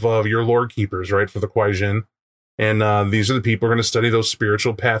company of your Lord Keepers, right, for the Kuai-Jin. And these are the people who are going to study those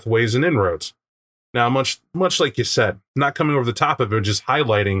spiritual pathways and inroads. Now, much like you said, not coming over the top of it, just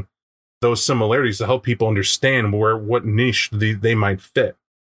highlighting those similarities to help people understand what niche they might fit.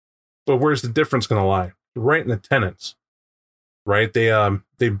 But where's the difference going to lie? Right in the tenets, right?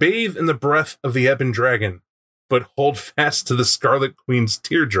 They bathe in the breath of the Ebon Dragon, but hold fast to the Scarlet Queen's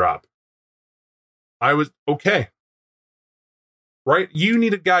teardrop. I was okay, right? You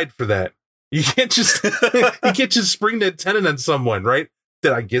need a guide for that. You can't just spring that tenet on someone, right?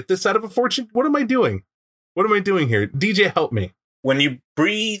 Did I get this out of a fortune? What am I doing? What am I doing here? DJ, help me. When you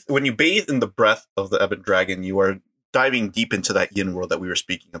bathe in the breath of the Ebon Dragon, you are diving deep into that yin world that we were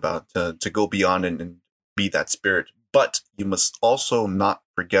speaking about to go beyond and be that spirit. But you must also not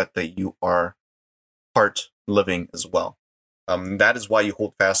forget that you are part living as well. That is why you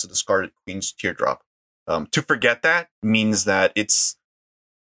hold fast to the Scarlet Queen's teardrop. To forget that means that it's,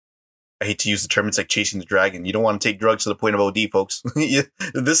 I hate to use the term, it's like chasing the dragon. You don't want to take drugs to the point of OD, folks.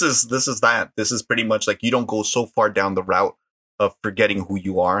 This is that. This is pretty much like you don't go so far down the route of forgetting who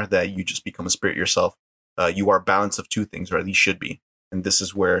you are that you just become a spirit yourself. You are a balance of two things, or at least should be. And this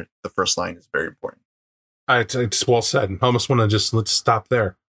is where the first line is very important. It's well said. I almost want to let's stop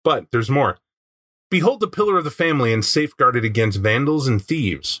there. But there's more. Behold the pillar of the family and safeguard it against vandals and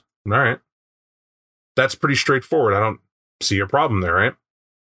thieves. All right. That's pretty straightforward. I don't see a problem there,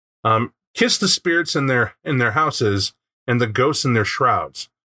 right? Kiss the spirits in their houses and the ghosts in their shrouds.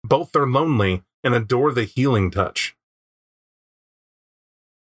 Both are lonely and adore the healing touch.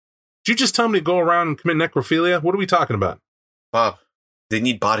 Did you just tell me to go around and commit necrophilia? What are we talking about? Bob, they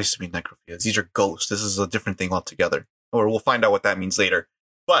need bodies to be necrophilias. These are ghosts. This is a different thing altogether. Or we'll find out what that means later.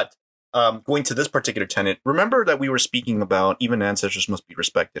 But going to this particular tenet, remember that we were speaking about even ancestors must be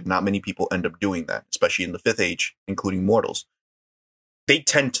respected. Not many people end up doing that, especially in the fifth age, including mortals. They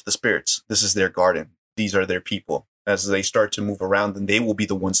tend to the spirits. This is their garden. These are their people. As they start to move around, then they will be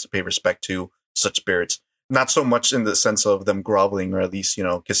the ones to pay respect to such spirits. Not so much in the sense of them groveling or at least,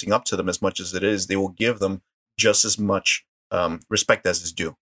 kissing up to them as much as it is. They will give them just as much respect as is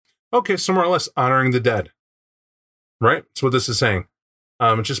due. Okay, so more or less honoring the dead. Right? That's what this is saying.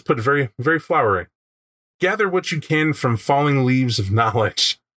 Just put it very, very flowery. Gather what you can from falling leaves of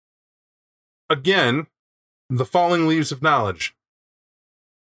knowledge. Again, the falling leaves of knowledge.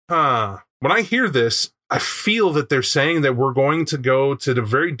 When I hear this, I feel that they're saying that we're going to go to the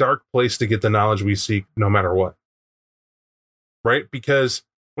very dark place to get the knowledge we seek, no matter what. Right? Because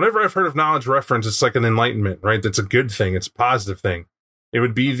whenever I've heard of knowledge reference, it's like an enlightenment, right? That's a good thing. It's a positive thing. It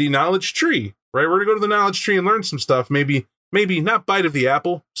would be the knowledge tree, right? We're going to go to the knowledge tree and learn some stuff. Maybe not bite of the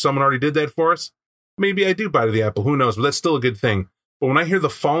apple. Someone already did that for us. Maybe I do bite of the apple. Who knows? But that's still a good thing. But when I hear the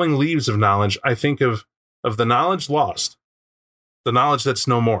falling leaves of knowledge, I think of the knowledge lost, the knowledge that's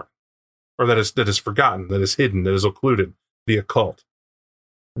no more, or that is forgotten, that is hidden, that is occluded, the occult.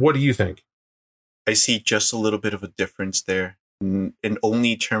 What do you think? I see just a little bit of a difference there in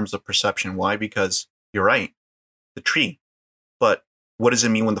only terms of perception. Why? Because you're right, the tree. But what does it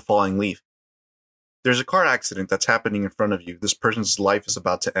mean when the falling leaf? There's a car accident that's happening in front of you. This person's life is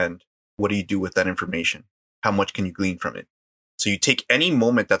about to end. What do you do with that information? How much can you glean from it? So you take any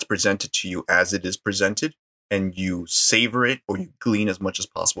moment that's presented to you as it is presented, and you savor it, or you glean as much as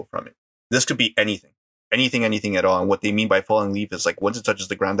possible from it. This could be anything at all. And what they mean by falling leaf is like once it touches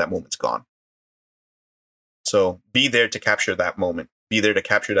the ground, that moment's gone. So be there to capture that moment. Be there to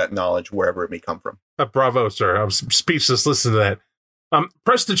capture that knowledge wherever it may come from. Bravo, sir. I was speechless. Listen to that.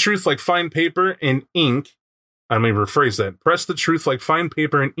 Press the truth like fine paper and ink. I may rephrase that. Press the truth like fine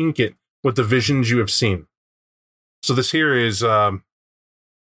paper and ink it with the visions you have seen. So this here is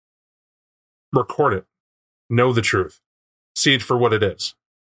record it. Know the truth. See it for what it is.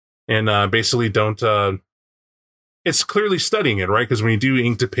 And basically don't... it's clearly studying it, right? Because when you do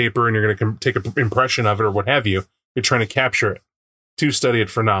ink to paper and you're going to take an impression of it or what have you, you're trying to capture it to study it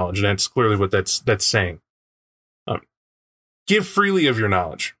for knowledge. And that's clearly what that's saying. Give freely of your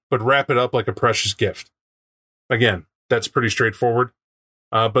knowledge, but wrap it up like a precious gift. Again, that's pretty straightforward.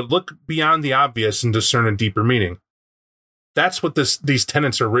 But look beyond the obvious and discern a deeper meaning. That's what these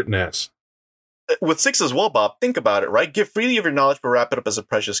tenets are written as. With 6 as well, Bob, think about it, right? Give freely of your knowledge, but wrap it up as a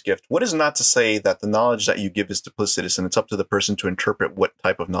precious gift. What is not to say that the knowledge that you give is duplicitous, and it's up to the person to interpret what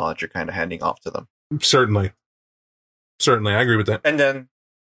type of knowledge you're kind of handing off to them. Certainly, I agree with that. And then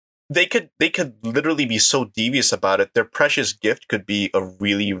they could literally be so devious about it. Their precious gift could be a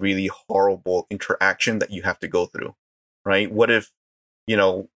really, really horrible interaction that you have to go through, right? What if,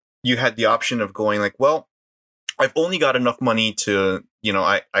 you had the option of going like, well, I've only got enough money to,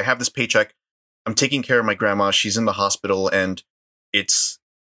 I have this paycheck. I'm taking care of my grandma. She's in the hospital, and it's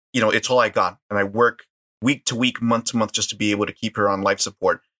all I got. And I work week to week, month to month, just to be able to keep her on life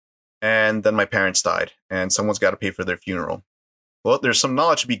support. And then my parents died, and someone's got to pay for their funeral. Well, there's some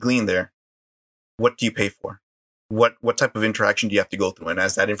knowledge to be gleaned there. What do you pay for? What type of interaction do you have to go through? And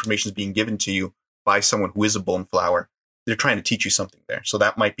as that information is being given to you by someone who is a bone flower, they're trying to teach you something there. So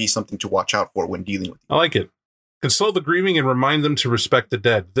that might be something to watch out for when dealing with you. I like it. Console the grieving and remind them to respect the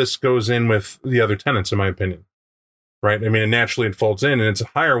dead. This goes in with the other tenets, in my opinion. Right? I mean, naturally it folds in, and it's a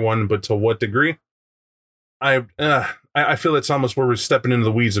higher one, but to what degree? I feel it's almost where we're stepping into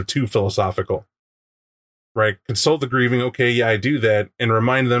the weeds of too philosophical. Right? Console the grieving. Okay, yeah, I do that. And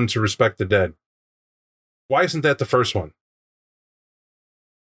remind them to respect the dead. Why isn't that the first one?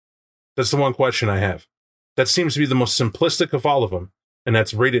 That's the one question I have. That seems to be the most simplistic of all of them, and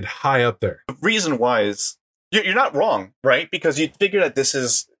that's rated high up there. The reason why is you're not wrong, right? Because you figure that this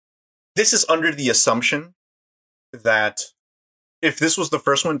is under the assumption that if this was the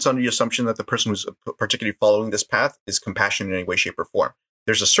first one, it's under the assumption that the person who's particularly following this path is compassionate in any way, shape, or form.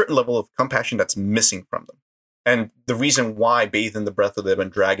 There's a certain level of compassion that's missing from them. And the reason why bathe in the breath of the living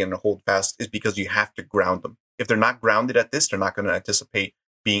dragon and hold fast is because you have to ground them. If they're not grounded at this, they're not going to anticipate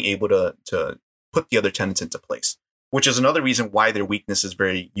being able to put the other tenets into place, which is another reason why their weakness is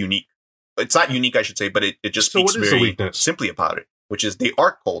very unique. It's not unique, I should say, but it just speaks very simply about it, which is they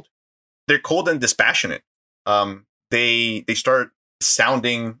are cold. They're cold and dispassionate. They start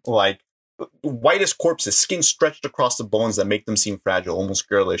sounding like white as corpses, skin stretched across the bones that make them seem fragile, almost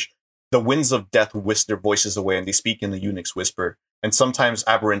girlish. The winds of death whisk their voices away, and they speak in the eunuch's whisper, and sometimes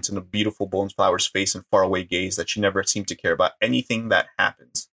aberrant in a beautiful bone flower's face and faraway gaze that she never seemed to care about anything that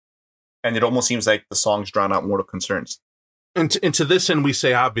happens. And it almost seems like the songs drown out mortal concerns. And to this end, we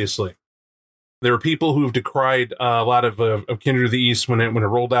say, obviously, there are people who have decried a lot of Kindred of the East when it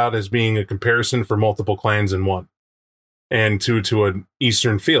rolled out as being a comparison for multiple clans in one, and to an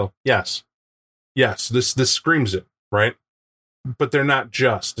Eastern feel. Yes, this screams it, right? But they're not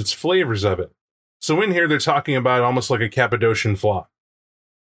just. It's flavors of it. So in here, they're talking about almost like a Cappadocian flaw.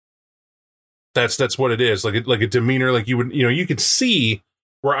 That's what it is, like a demeanor, like you could see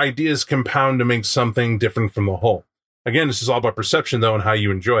where ideas compound to make something different from the whole. Again, this is all about perception, though, and how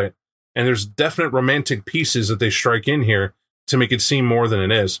you enjoy it. And there's definite romantic pieces that they strike in here to make it seem more than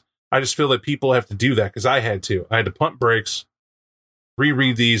it is. I just feel that people have to do that, because I had to pump brakes,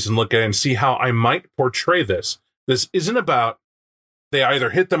 reread these, and look at it and see how I might portray this. This isn't about they either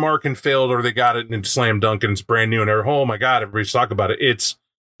hit the mark and failed, or they got it and it's slam dunk and it's brand new and oh my God, everybody's talking about it. It's,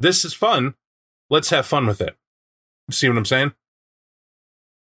 this is fun. Let's have fun with it. See what I'm saying?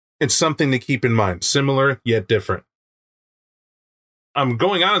 It's something to keep in mind. Similar, yet different. I'm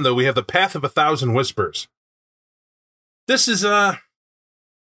going on, though. We have the Path of 1,000 Whispers. This is, I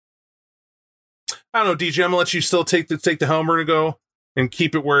don't know, DJ, I'm going to let you still take the helm and go and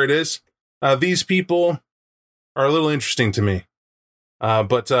keep it where it is. These people are a little interesting to me.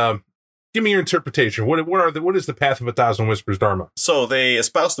 But give me your interpretation. What is the Path of 1,000 Whispers Dharma? So they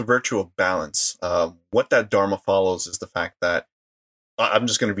espouse the virtue of balance. What that Dharma follows is the fact that I'm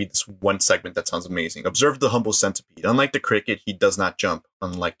just going to read this one segment that sounds amazing. Observe the humble centipede. Unlike the cricket, he does not jump.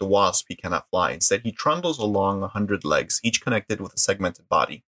 Unlike the wasp, he cannot fly. Instead, he trundles along 100 legs, each connected with a segmented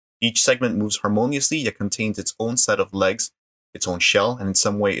body. Each segment moves harmoniously, yet contains its own set of legs, its own shell, and in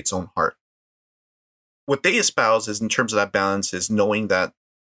some way, its own heart. What they espouse is, in terms of that balance, is knowing that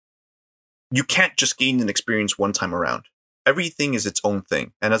you can't just gain an experience one time around. Everything is its own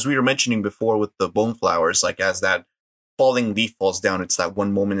thing. And as we were mentioning before with the bone flowers, like as that falling leaf falls down, it's that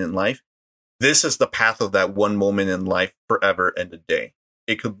one moment in life. This is the path of that one moment in life forever and a day.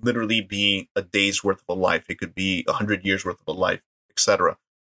 It could literally be a day's worth of a life. It could be 100 years worth of a life, etc.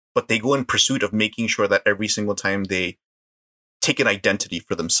 But they go in pursuit of making sure that every single time they take an identity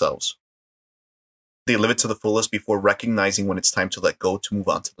for themselves, they live it to the fullest before recognizing when it's time to let go to move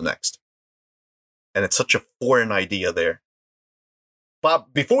on to the next. And it's such a foreign idea there.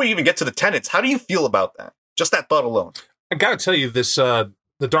 Bob, before we even get to the tenets, how do you feel about that? Just that thought alone. I gotta tell you, this the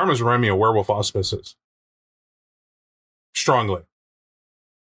Dharmas remind me of werewolf auspices. Strongly.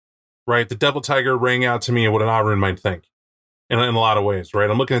 Right? The Devil Tiger rang out to me what an Ahriman might think. In a lot of ways, right?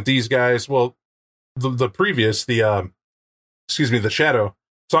 I'm looking at these guys. Well, the previous, the Shadow.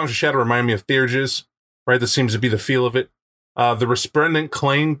 Songs of Shadow remind me of Theurges, right? This seems to be the feel of it. The Resplendent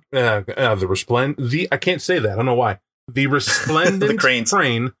Crane, I can't say that. I don't know why. The Resplendent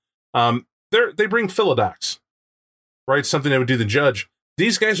Crane, they bring Philodox, right? Something that would do the judge.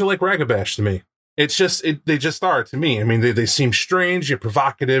 These guys are like Ragabash to me. It's just, they just are to me. I mean, they seem strange, yet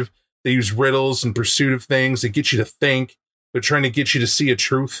provocative. They use riddles in pursuit of things. They get you to think. They're trying to get you to see a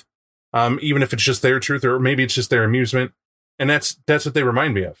truth, even if it's just their truth, or maybe it's just their amusement. And that's what they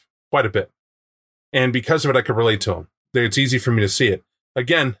remind me of quite a bit. And because of it, I could relate to them. It's easy for me to see it.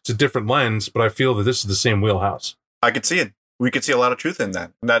 Again, it's a different lens, but I feel that this is the same wheelhouse. I could see it. We could see a lot of truth in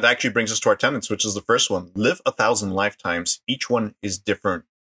that. And that actually brings us to our tenets, which is the first one. Live 1,000 lifetimes. Each one is different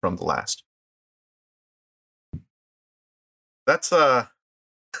from the last. That's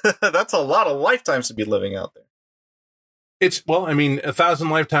that's a lot of lifetimes to be living out there. Well, I mean, 1,000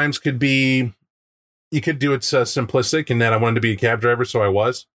 lifetimes could be, you could do it simplistic in that I wanted to be a cab driver, so I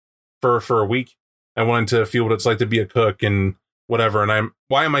was for a week. I wanted to feel what it's like to be a cook and whatever. And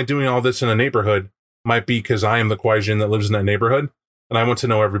why am I doing all this in a neighborhood? Might be because I am the Kuai-jin that lives in that neighborhood, and I want to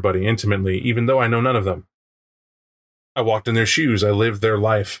know everybody intimately, even though I know none of them. I walked in their shoes. I lived their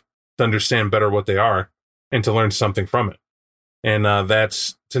life to understand better what they are and to learn something from it. And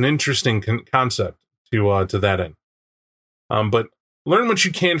it's an interesting concept to that end. But learn what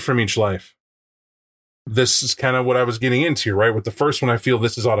you can from each life. This is kind of what I was getting into, right? With the first one, I feel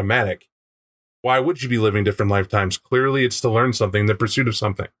this is automatic. Why would you be living different lifetimes? Clearly, it's to learn something, the pursuit of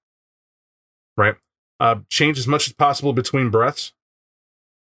something, right? Change as much as possible between breaths.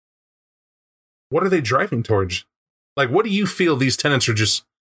 What are they driving towards? Like, what do you feel these tenets are just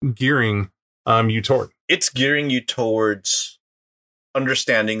gearing you toward? It's gearing you towards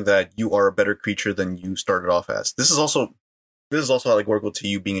understanding that you are a better creature than you started off as. This is also allegorical to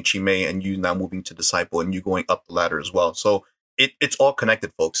you being a Chimei and you now moving to disciple and you going up the ladder as well. So it's all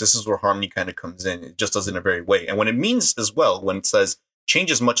connected, folks. This is where harmony kind of comes in. It just does it in a very way. And when it means as well, when it says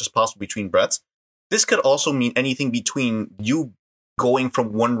change as much as possible between breaths, this could also mean anything between you going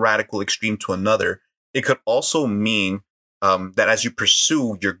from one radical extreme to another. It could also mean that as you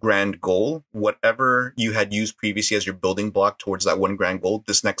pursue your grand goal, whatever you had used previously as your building block towards that one grand goal,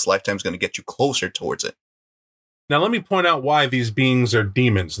 this next lifetime is going to get you closer towards it. Now, let me point out why these beings are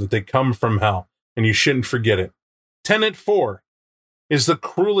demons, that they come from hell, and you shouldn't forget it. Tenet 4 is the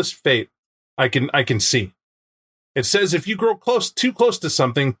cruelest fate I can see. It says if you grow too close to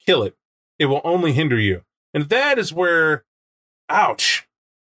something, kill it. It will only hinder you. And that is where, ouch,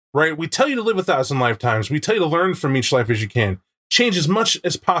 right? We tell you to live 1,000 lifetimes. We tell you to learn from each life as you can. Change as much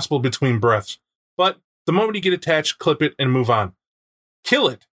as possible between breaths. But the moment you get attached, clip it and move on. Kill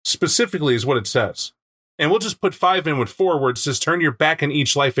it, specifically, is what it says. And we'll just put 5 in with 4 where it says turn your back on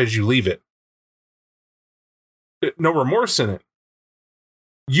each life as you leave it. No remorse in it.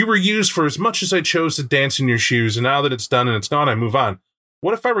 You were used for as much as I chose to dance in your shoes, and now that it's done and it's gone, I move on.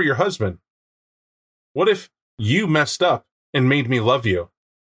 What if I were your husband? What if you messed up and made me love you?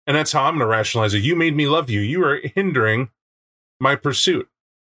 And that's how I'm going to rationalize it. You made me love you. You are hindering my pursuit.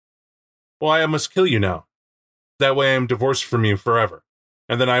 Well, I must kill you now. That way I am divorced from you forever.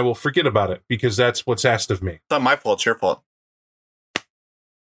 And then I will forget about it because that's what's asked of me. It's not my fault, it's your fault.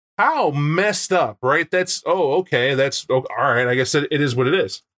 How messed up, right? Okay. All right. I guess it is what it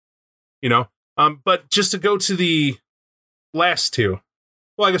is, you know? But just to go to the last two,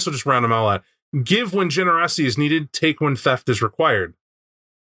 well, I guess we'll just round them all out. Give when generosity is needed, take when theft is required.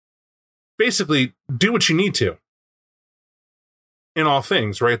 Basically, do what you need to. In all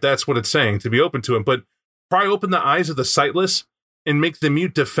things, right? That's what it's saying, to be open to it. But pry open the eyes of the sightless and make the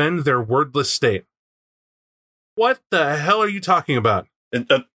mute defend their wordless state. What the hell are you talking about?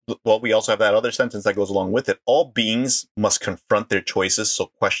 Well, we also have that other sentence that goes along with it. All beings must confront their choices, so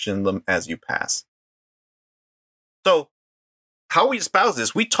question them as you pass. So, how we espouse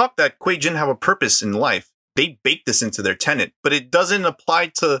this, we talk that Kuei-jin have a purpose in life. They bake this into their tenet, but it doesn't apply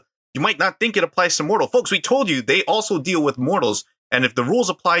to, you might not think it applies to mortal. Folks, we told you, they also deal with mortals, and if the rules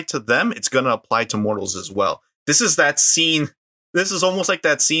apply to them, it's going to apply to mortals as well. This is that scene, this is almost like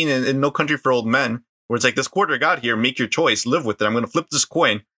that scene in No Country for Old Men, where it's like, this quarter got here, make your choice, live with it, I'm going to flip this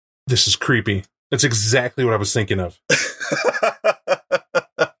coin. This is creepy. That's exactly what I was thinking of.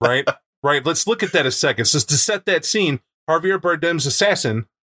 Right? Let's look at that a second. So to set that scene, Javier Bardem's assassin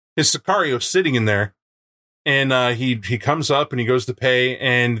is Sicario sitting in there, and he comes up and he goes to pay,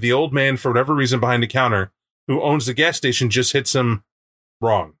 and the old man, for whatever reason behind the counter, who owns the gas station, just hits him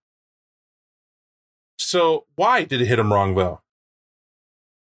wrong. So why did it hit him wrong, though?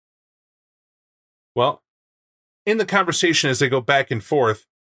 Well, in the conversation as they go back and forth,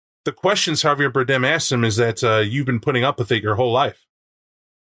 the questions Javier Bardem asks him is that you've been putting up with it your whole life.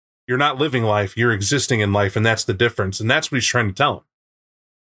 You're not living life, you're existing in life, and that's the difference. And that's what he's trying to tell him.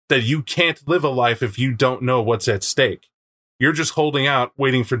 That you can't live a life if you don't know what's at stake. You're just holding out,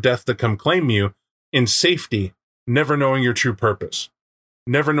 waiting for death to come claim you in safety, never knowing your true purpose.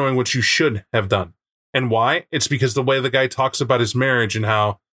 never knowing what you should have done. And why? It's because the way the guy talks about his marriage and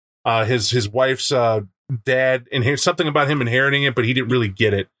how his wife's dad, and here's something about him inheriting it, but he didn't really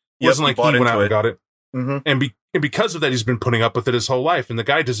get it. It wasn't like he went out and got it. Mm-hmm. And because of that, he's been putting up with it his whole life. And the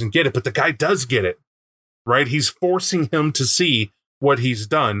guy doesn't get it, but the guy does get it, right? He's forcing him to see what he's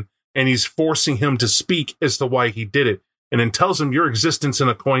done, and he's forcing him to speak as to why he did it. And then tells him your existence in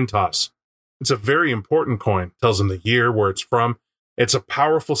a coin toss. It's a very important coin. Tells him the year, where it's from. It's a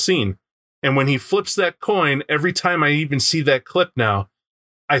powerful scene. And when he flips that coin, every time I even see that clip now,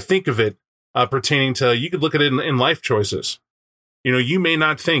 I think of it pertaining to, you could look at it in life choices. You know, you may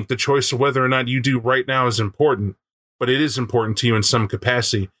not think the choice of whether or not you do right now is important, but it is important to you in some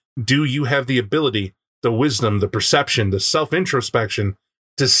capacity. Do you have the ability, the wisdom, the perception, the self-introspection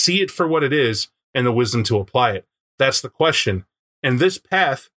to see it for what it is and the wisdom to apply it? That's the question. And this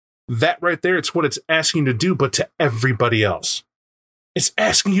path, that right there, it's what it's asking you to do, but to everybody else. It's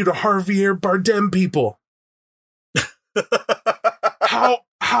asking you to Javier Bardem people. How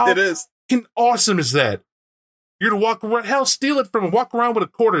it is. Awesome is that? You're to walk around, hell, steal it from him, walk around with a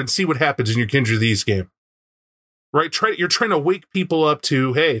quarter and see what happens in your Kindred Thieves game. Right? You're trying to wake people up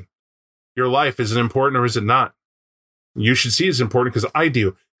to, hey, your life, is it important or is it not? You should see it's important because I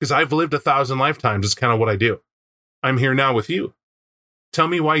do. Because I've lived 1,000 lifetimes. It's kind of what I do. I'm here now with you. Tell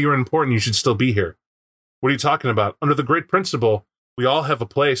me why you're important. You should still be here. What are you talking about? Under the great principle, we all have a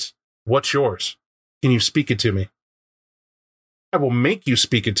place. What's yours? Can you speak it to me? I will make you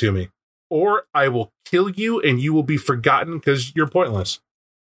speak it to me. Or I will kill you and you will be forgotten because you're pointless.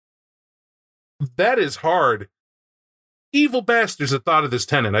 That is hard. Evil bastards have thought of this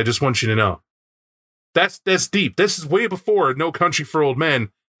tenet. I just want you to know. That's deep. This is way before No Country for Old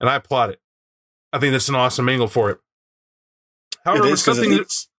Men, and I applaud it. I think that's an awesome angle for it. However, it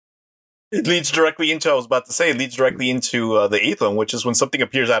is, it leads directly into, I was about to say, it leads directly into the eighth one, which is when something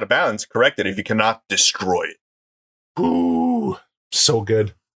appears out of balance, correct it if you cannot destroy it. Ooh, so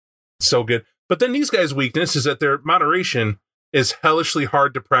good. So good. But then these guys' weakness is that their moderation is hellishly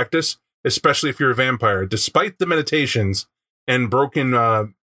hard to practice, especially if you're a vampire. Despite the meditations and broken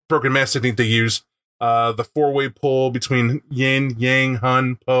mass technique they use, the four-way pull between yin, yang,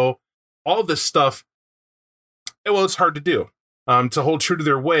 hun, po, all this stuff, well, it's hard to do. To hold true to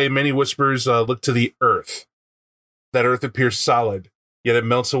their way, many whisperers look to the earth. That earth appears solid, yet it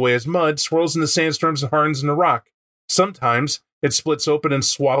melts away as mud, swirls into sandstorms, and hardens into rock. Sometimes it splits open and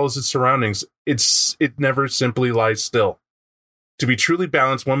swallows its surroundings. It never simply lies still. To be truly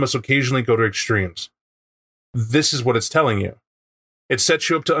balanced, one must occasionally go to extremes. This is what it's telling you. It sets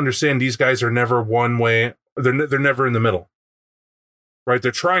you up to understand these guys are never one way. They're never in the middle. Right?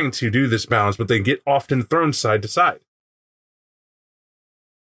 They're trying to do this balance, but they get often thrown side to side.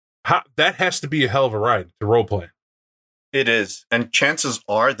 That has to be a hell of a ride to roleplay. It is. And chances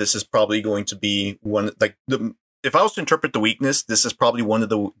are this is probably going to be one, like, if I was to interpret the weakness, this is probably one of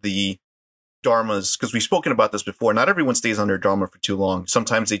the dharmas, because we've spoken about this before. Not everyone stays on their dharma for too long.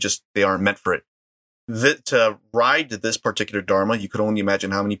 Sometimes they aren't meant for it. To ride this particular dharma, you could only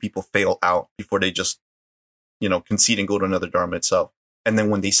imagine how many people fail out before they just, concede and go to another dharma itself. And then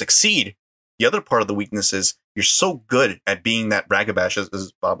when they succeed, the other part of the weakness is you're so good at being that ragabash,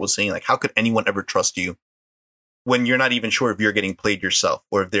 as Bob was saying. Like, how could anyone ever trust you when you're not even sure if you're getting played yourself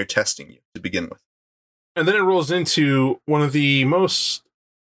or if they're testing you to begin with? And then it rolls into one of the most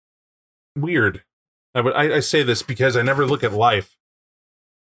weird. I say this because I never look at life.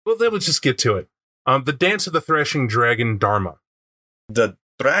 Well, let's just get to it. The Dance of the Thrashing Dragon Dharma. The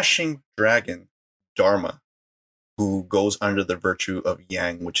Thrashing Dragon Dharma, who goes under the virtue of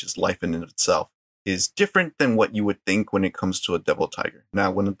Yang, which is life in and of itself, is different than what you would think when it comes to a Devil Tiger.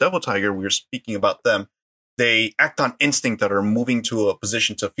 Now, when a Devil Tiger, we're speaking about them, they act on instinct that are moving to a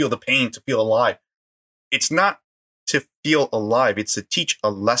position to feel the pain, to feel alive. It's not to feel alive, it's to teach a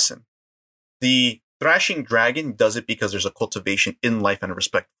lesson. The Thrashing Dragon does it because there's a cultivation in life and a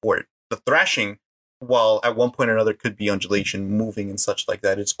respect for it. The thrashing, while at one point or another could be undulation, moving and such like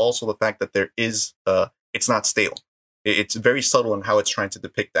that, it's also the fact that there is, it's not stale. It's very subtle in how it's trying to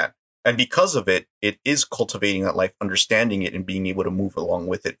depict that. And because of it, it is cultivating that life, understanding it, and being able to move along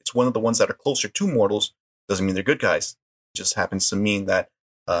with it. It's one of the ones that are closer to mortals. Doesn't mean they're good guys. It just happens to mean that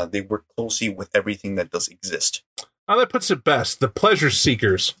they work closely with everything that does exist. Now that puts it best. The pleasure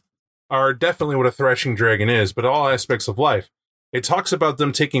seekers are definitely what a thrashing dragon is, but all aspects of life. It talks about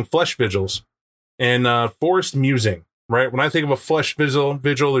them taking flesh vigils and forest musing, right? When I think of a flesh vigil,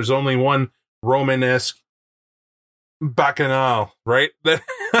 there's only one Romanesque bacchanal, right? That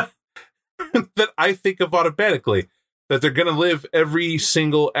I think of automatically. That they're going to live every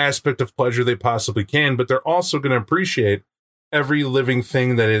single aspect of pleasure they possibly can, but they're also going to appreciate every living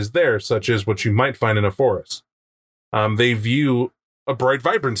thing that is there, such as what you might find in a forest. They view a bright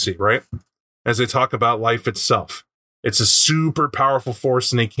vibrancy, right? As they talk about life itself. It's a super powerful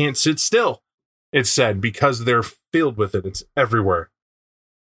force and they can't sit still, it's said, because they're filled with it. It's everywhere.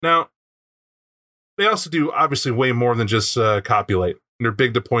 Now, they also do obviously way more than just copulate. They're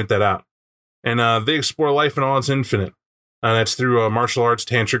big to point that out. And they explore life in all its infinite. That's through martial arts,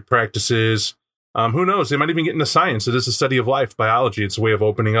 tantric practices. Who knows? They might even get into science. It is a study of life, biology. It's a way of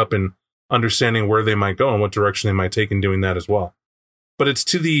opening up and understanding where they might go and what direction they might take in doing that as well. But it's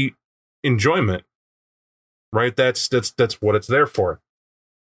to the enjoyment, right? That's what it's there for.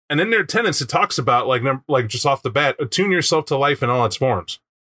 And in their tenets, it talks about, like just off the bat, attune yourself to life in all its forms.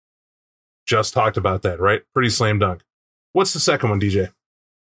 Just talked about that, right? Pretty slam dunk. What's the second one, DJ?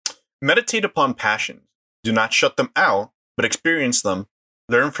 Meditate upon passions. Do not shut them out, but experience them,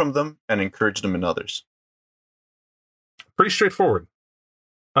 learn from them, and encourage them in others. Pretty straightforward.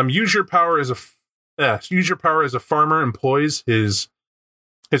 Use your power as a farmer employs his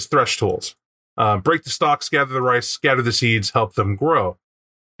thresh tools. Break the stalks, gather the rice, scatter the seeds, help them grow.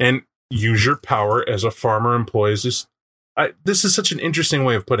 And use your power as a farmer employs this. This is such an interesting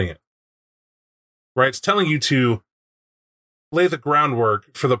way of putting it. Right? It's telling you to lay the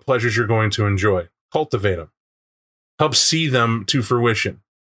groundwork for the pleasures you're going to enjoy. Cultivate them. Help see them to fruition.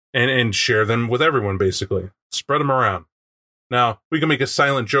 And share them with everyone, basically. Spread them around. Now, we can make a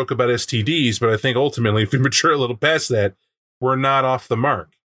silent joke about STDs, but I think ultimately, if we mature a little past that, we're not off the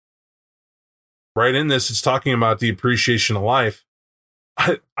mark. Right in this, it's talking about the appreciation of life.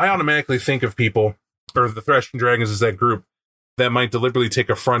 I automatically think of people, or the Thrashing Dragons as that group, that might deliberately take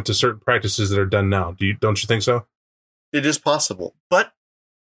affront to certain practices that are done now. Don't you think so? It is possible. But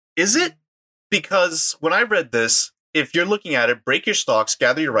is it? Because when I read this, if you're looking at it, break your stalks,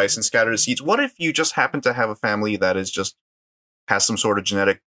 gather your rice, and scatter the seeds. What if you just happen to have a family that is just has some sort of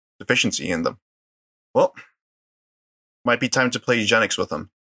genetic deficiency in them? Well, might be time to play eugenics with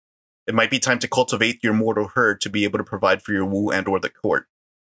them. It might be time to cultivate your mortal herd to be able to provide for your woo and or the court.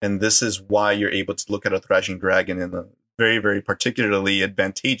 And this is why you're able to look at a thrashing dragon in a very, very particularly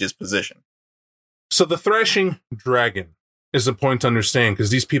advantageous position. So the thrashing dragon is a point to understand,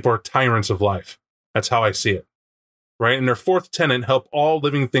 because these people are tyrants of life. That's how I see it. Right? And their fourth tenet, help all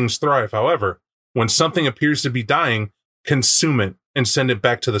living things thrive. However, when something appears to be dying, consume it and send it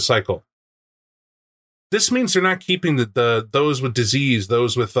back to the cycle. This means they're not keeping those with disease,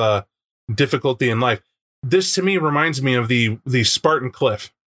 those with difficulty in life. This to me reminds me of the Spartan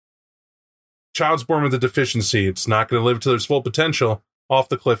cliff. Child's born with a deficiency. It's not going to live to its full potential. Off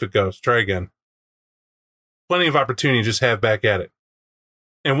the cliff it goes. Try again. Plenty of opportunity, just have back at it.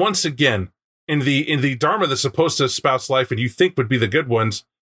 And once again, in the Dharma that's supposed to espouse life and you think would be the good ones,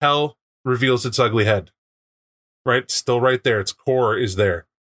 hell reveals its ugly head. Right? Still right there. Its core is there.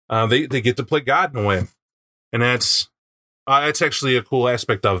 They get to play God in a way. And that's actually a cool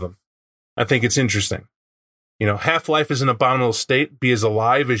aspect of them. I think it's interesting. Half-life is an abominable state. Be as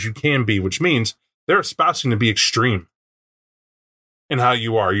alive as you can be, which means they're espousing to be extreme in how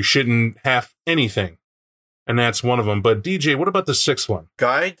you are. You shouldn't half anything. And that's one of them. But DJ, what about the sixth one?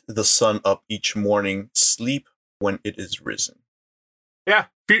 Guide the sun up each morning. Sleep when it is risen. Yeah,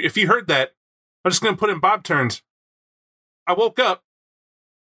 if you heard that, I'm just going to put in Bob terms. I woke up,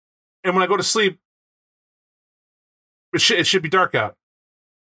 and when I go to sleep, it should be dark out.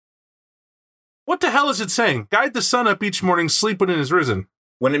 What the hell is it saying? Guide the sun up each morning, sleep when it is risen.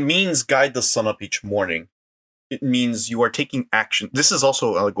 When it means guide the sun up each morning, it means you are taking action. This is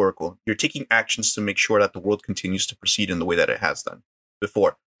also allegorical. You're taking actions to make sure that the world continues to proceed in the way that it has done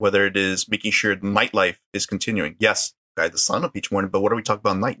before. Whether it is making sure the nightlife is continuing. Yes, guide the sun up each morning, but what are we talking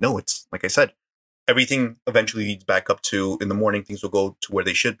about night? No, it's, like I said, everything eventually leads back up to, in the morning, things will go to where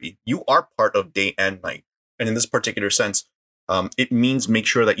they should be. You are part of day and night. And in this particular sense, it means make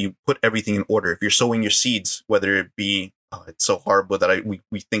sure that you put everything in order. If you're sowing your seeds, whether it be, it's so horrible that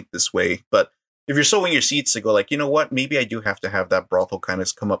we think this way, but if you're sowing your seeds to go like, you know what, maybe I do have to have that brothel kind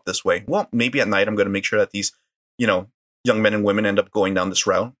of come up this way. Well, maybe at night I'm going to make sure that these, young men and women end up going down this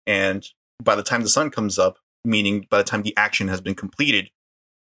route. And by the time the sun comes up, meaning by the time the action has been completed,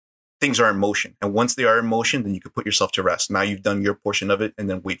 things are in motion. And once they are in motion, then you can put yourself to rest. Now you've done your portion of it, and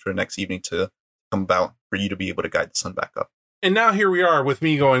then wait for the next evening to come about for you to be able to guide the sun back up. And now here we are with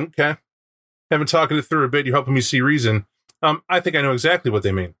me going, okay, haven't talked it through a bit. You're helping me see reason. I think I know exactly what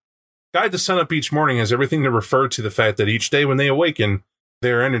they mean. Guide the sun up each morning has everything to refer to the fact that each day when they awaken,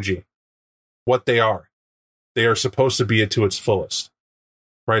 their energy, what they are supposed to be it to its fullest,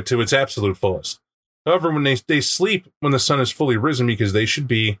 right? To its absolute fullest. However, when they sleep when the sun is fully risen, because they should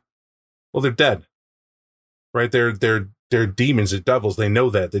be, well, they're dead, right? They're They're demons, they're devils. They know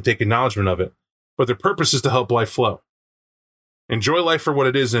that. They take acknowledgement of it. But their purpose is to help life flow. Enjoy life for what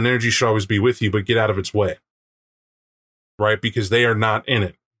it is, and energy should always be with you, but get out of its way. Right? Because they are not in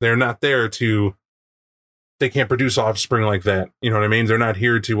it. They're not there to... They can't produce offspring like that. You know what I mean? They're not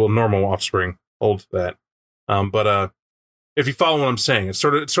here to, well, normal offspring. Hold that. But if you follow what I'm saying, it's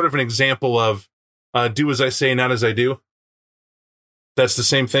sort of an example of do as I say, not as I do. That's the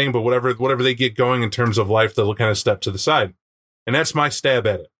same thing, but whatever they get going in terms of life, they'll kind of step to the side. And that's my stab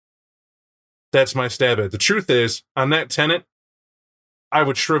at it. That's my stab at it. The truth is, on that tenet, I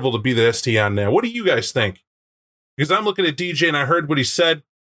would shrivel to be the ST on there. What do you guys think? Because I'm looking at DJ and I heard what he said.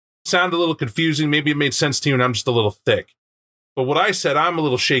 Sounded a little confusing. Maybe it made sense to you and I'm just a little thick. But what I said, I'm a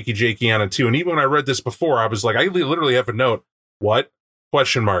little shaky-jakey on it too. And even when I read this before, I was like, I literally have a note. What?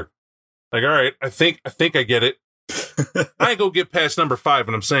 Question mark. Like, all right, I think I get it. I ain't go get past number 5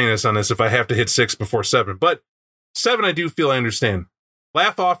 when I'm saying this on this if I have to hit 6 before 7. But 7, I do feel I understand.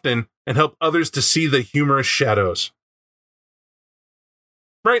 Laugh often and help others to see the humorous shadows.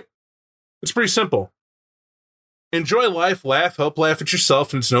 Right? It's pretty simple. Enjoy life, help laugh at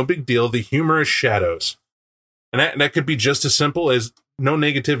yourself, and it's no big deal. The humorous shadows. And that could be just as simple as no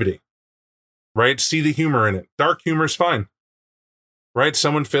negativity. Right? See the humor in it. Dark humor is fine. Right?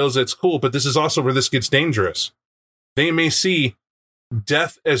 Someone fails, it's cool, but this is also where this gets dangerous. They may see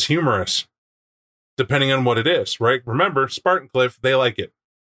death as humorous, depending on what it is, right? Remember, Spartan Cliff, they like it.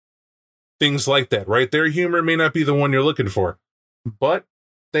 Things like that, right? Their humor may not be the one you're looking for, but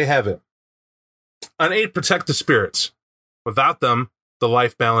they have it. On 8, protect the spirits. Without them, the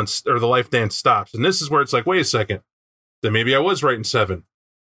life balance or the life dance stops. And this is where it's like, wait a second, then maybe I was right in 7.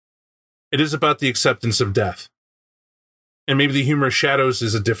 It is about the acceptance of death. And maybe the humorous shadows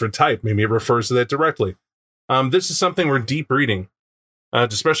is a different type. Maybe it refers to that directly. This is something we're deep reading,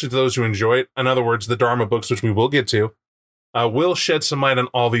 especially to those who enjoy it. In other words, the Dharma books, which we will get to, will shed some light on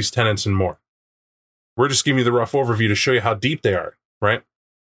all these tenets and more. We're just giving you the rough overview to show you how deep they are, right?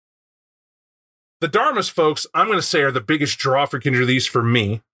 The Dharmas, folks, I'm going to say are the biggest draw for Kindred of the East for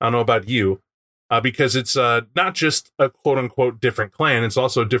me. I don't know about you, because it's not just a quote-unquote different clan. It's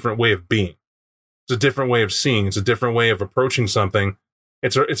also a different way of being. It's a different way of seeing. It's a different way of approaching something.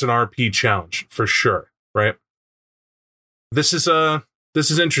 It's an RP challenge, for sure. Right. This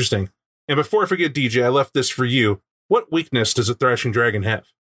is interesting. And before I forget, DJ, I left this for you. What weakness does a thrashing dragon have?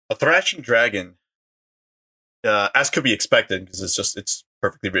 A thrashing dragon, as could be expected, because it's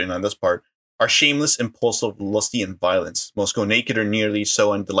perfectly written on this part, are shameless, impulsive, lusty, and violent. Most go naked or nearly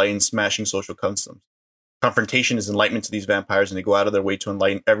so and delight in smashing social customs. Confrontation is enlightenment to these vampires, and they go out of their way to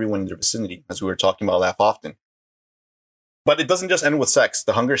enlighten everyone in their vicinity, as we were talking about laugh often. But it doesn't just end with sex.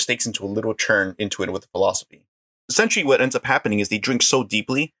 The hunger stakes into a little turn into it with philosophy. Essentially, what ends up happening is they drink so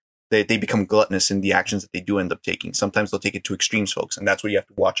deeply that they become gluttonous in the actions that they do end up taking. Sometimes they'll take it to extremes, folks, and that's what you have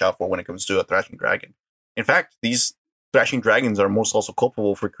to watch out for when it comes to a thrashing dragon. In fact, these thrashing dragons are most also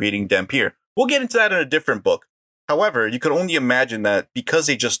culpable for creating Dhampir. We'll get into that in a different book. However, you could only imagine that because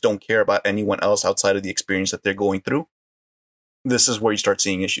they just don't care about anyone else outside of the experience that they're going through, this is where you start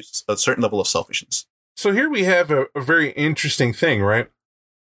seeing issues, a certain level of selfishness. So here we have a very interesting thing, right?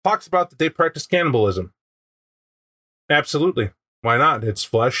 Talks about that they practice cannibalism. Absolutely. Why not? It's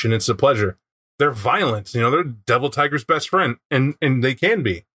flesh and it's a pleasure. They're violent. You know, they're Devil Tiger's best friend. And they can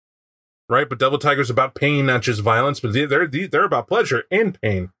be. Right? But Devil Tiger's about pain, not just violence. But they're about pleasure and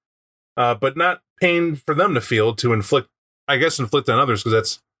pain. But not pain for them to feel, to inflict on others, because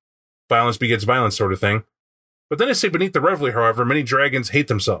that's violence begets violence sort of thing. But then I say beneath the revelry, however, many dragons hate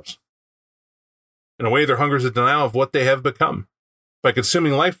themselves. In a way, their hunger is a denial of what they have become. By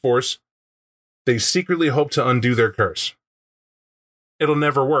consuming life force, they secretly hope to undo their curse. It'll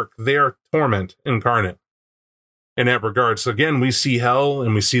never work. They are torment incarnate in that regard. So again, we see hell,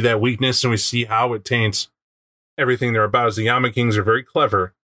 and we see that weakness, and we see how it taints everything they're about. As the Yama Kings are very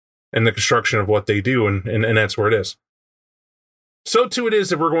clever in the construction of what they do, and that's where it is. So too it is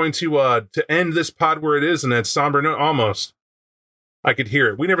that we're going to end this pod where it is, and that somber note, almost. I could hear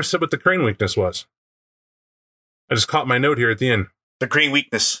it. We never said what the crane weakness was. I just caught my note here at the end. The crane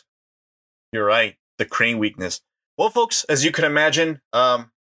weakness. You're right. The crane weakness. Well, folks, as you can imagine, don't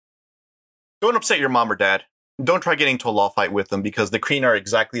upset your mom or dad. Don't try getting into a law fight with them, because the crane are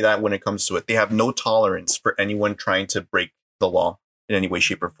exactly that when it comes to it. They have no tolerance for anyone trying to break the law in any way,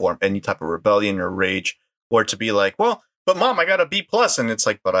 shape, or form. Any type of rebellion or rage, or to be like, well, but mom, I got a B+, and it's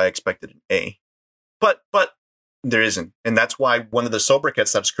like, but I expected an A. But there isn't. And that's why one of the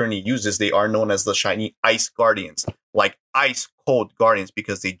sobriquets that's currently used is they are known as the shiny ice guardians, like ice cold guardians,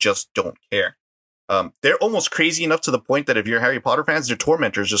 because they just don't care. They're almost crazy enough to the point that if you're Harry Potter fans, they're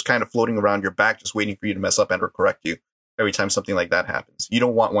tormentors just kind of floating around your back, just waiting for you to mess up and or correct you. every time something like that happens. You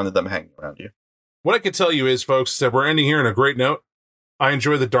don't want one of them hanging around you. What I can tell you is, folks, that we're ending here on a great note. I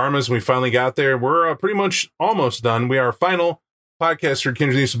enjoy the Dharmas. We finally got there. We're pretty much almost done. Our final podcast for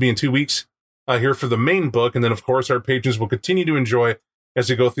Kindred East will be in 2 weeks here for the main book. And then, of course, our patrons will continue to enjoy as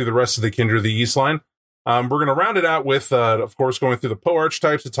we go through the rest of the Kindred of the East line. We're going to round it out with, of course, going through the Poe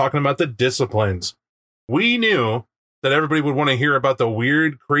archetypes and talking about the disciplines. We knew that everybody would want to hear about the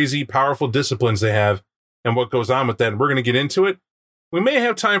weird, crazy, powerful disciplines they have and what goes on with that. And we're going to get into it. We may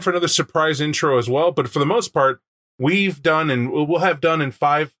have time for another surprise intro as well, but for the most part, we've done and we'll have done in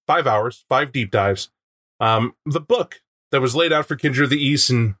 5 hours, 5 deep dives, the book that was laid out for Kindred of the East,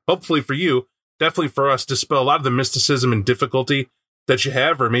 and hopefully for you, definitely for us, dispel a lot of the mysticism and difficulty that you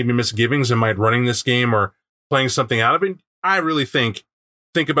have, or maybe misgivings in might running this game or playing something out of it. I really think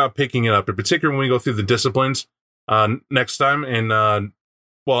about picking it up, in particular when we go through the disciplines next time, and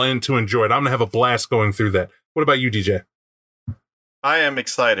to enjoy it. I'm going to have a blast going through that. What about you, DJ? I am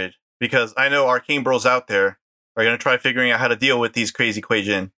excited because I know Arcane Bros out there are going to try figuring out how to deal with these crazy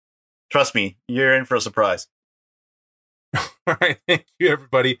Kuei-jin. Trust me, you're in for a surprise. All right, thank you,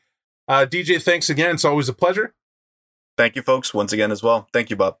 everybody. DJ, thanks again. It's always a pleasure. Thank you, folks, once again as well.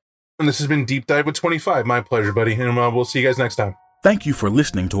 Thank you, Bob. And this has been Deep Dive with 25. My pleasure, buddy. And we'll see you guys next time. Thank you for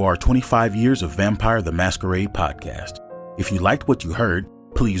listening to our 25 Years of Vampire the Masquerade podcast. If you liked what you heard,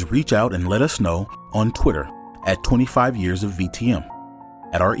 please reach out and let us know on Twitter at 25 Years of VTM,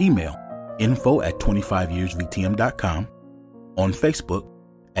 at our email, info@25yearsvtm.com, on Facebook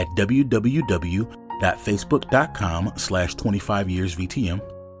at www.facebook.com/25yearsvtm,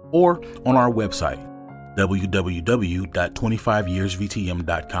 or on our website,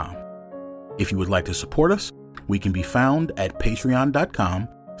 www.25yearsvtm.com. If you would like to support us, we can be found at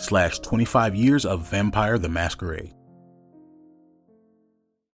patreon.com/25 Years of Vampire the Masquerade.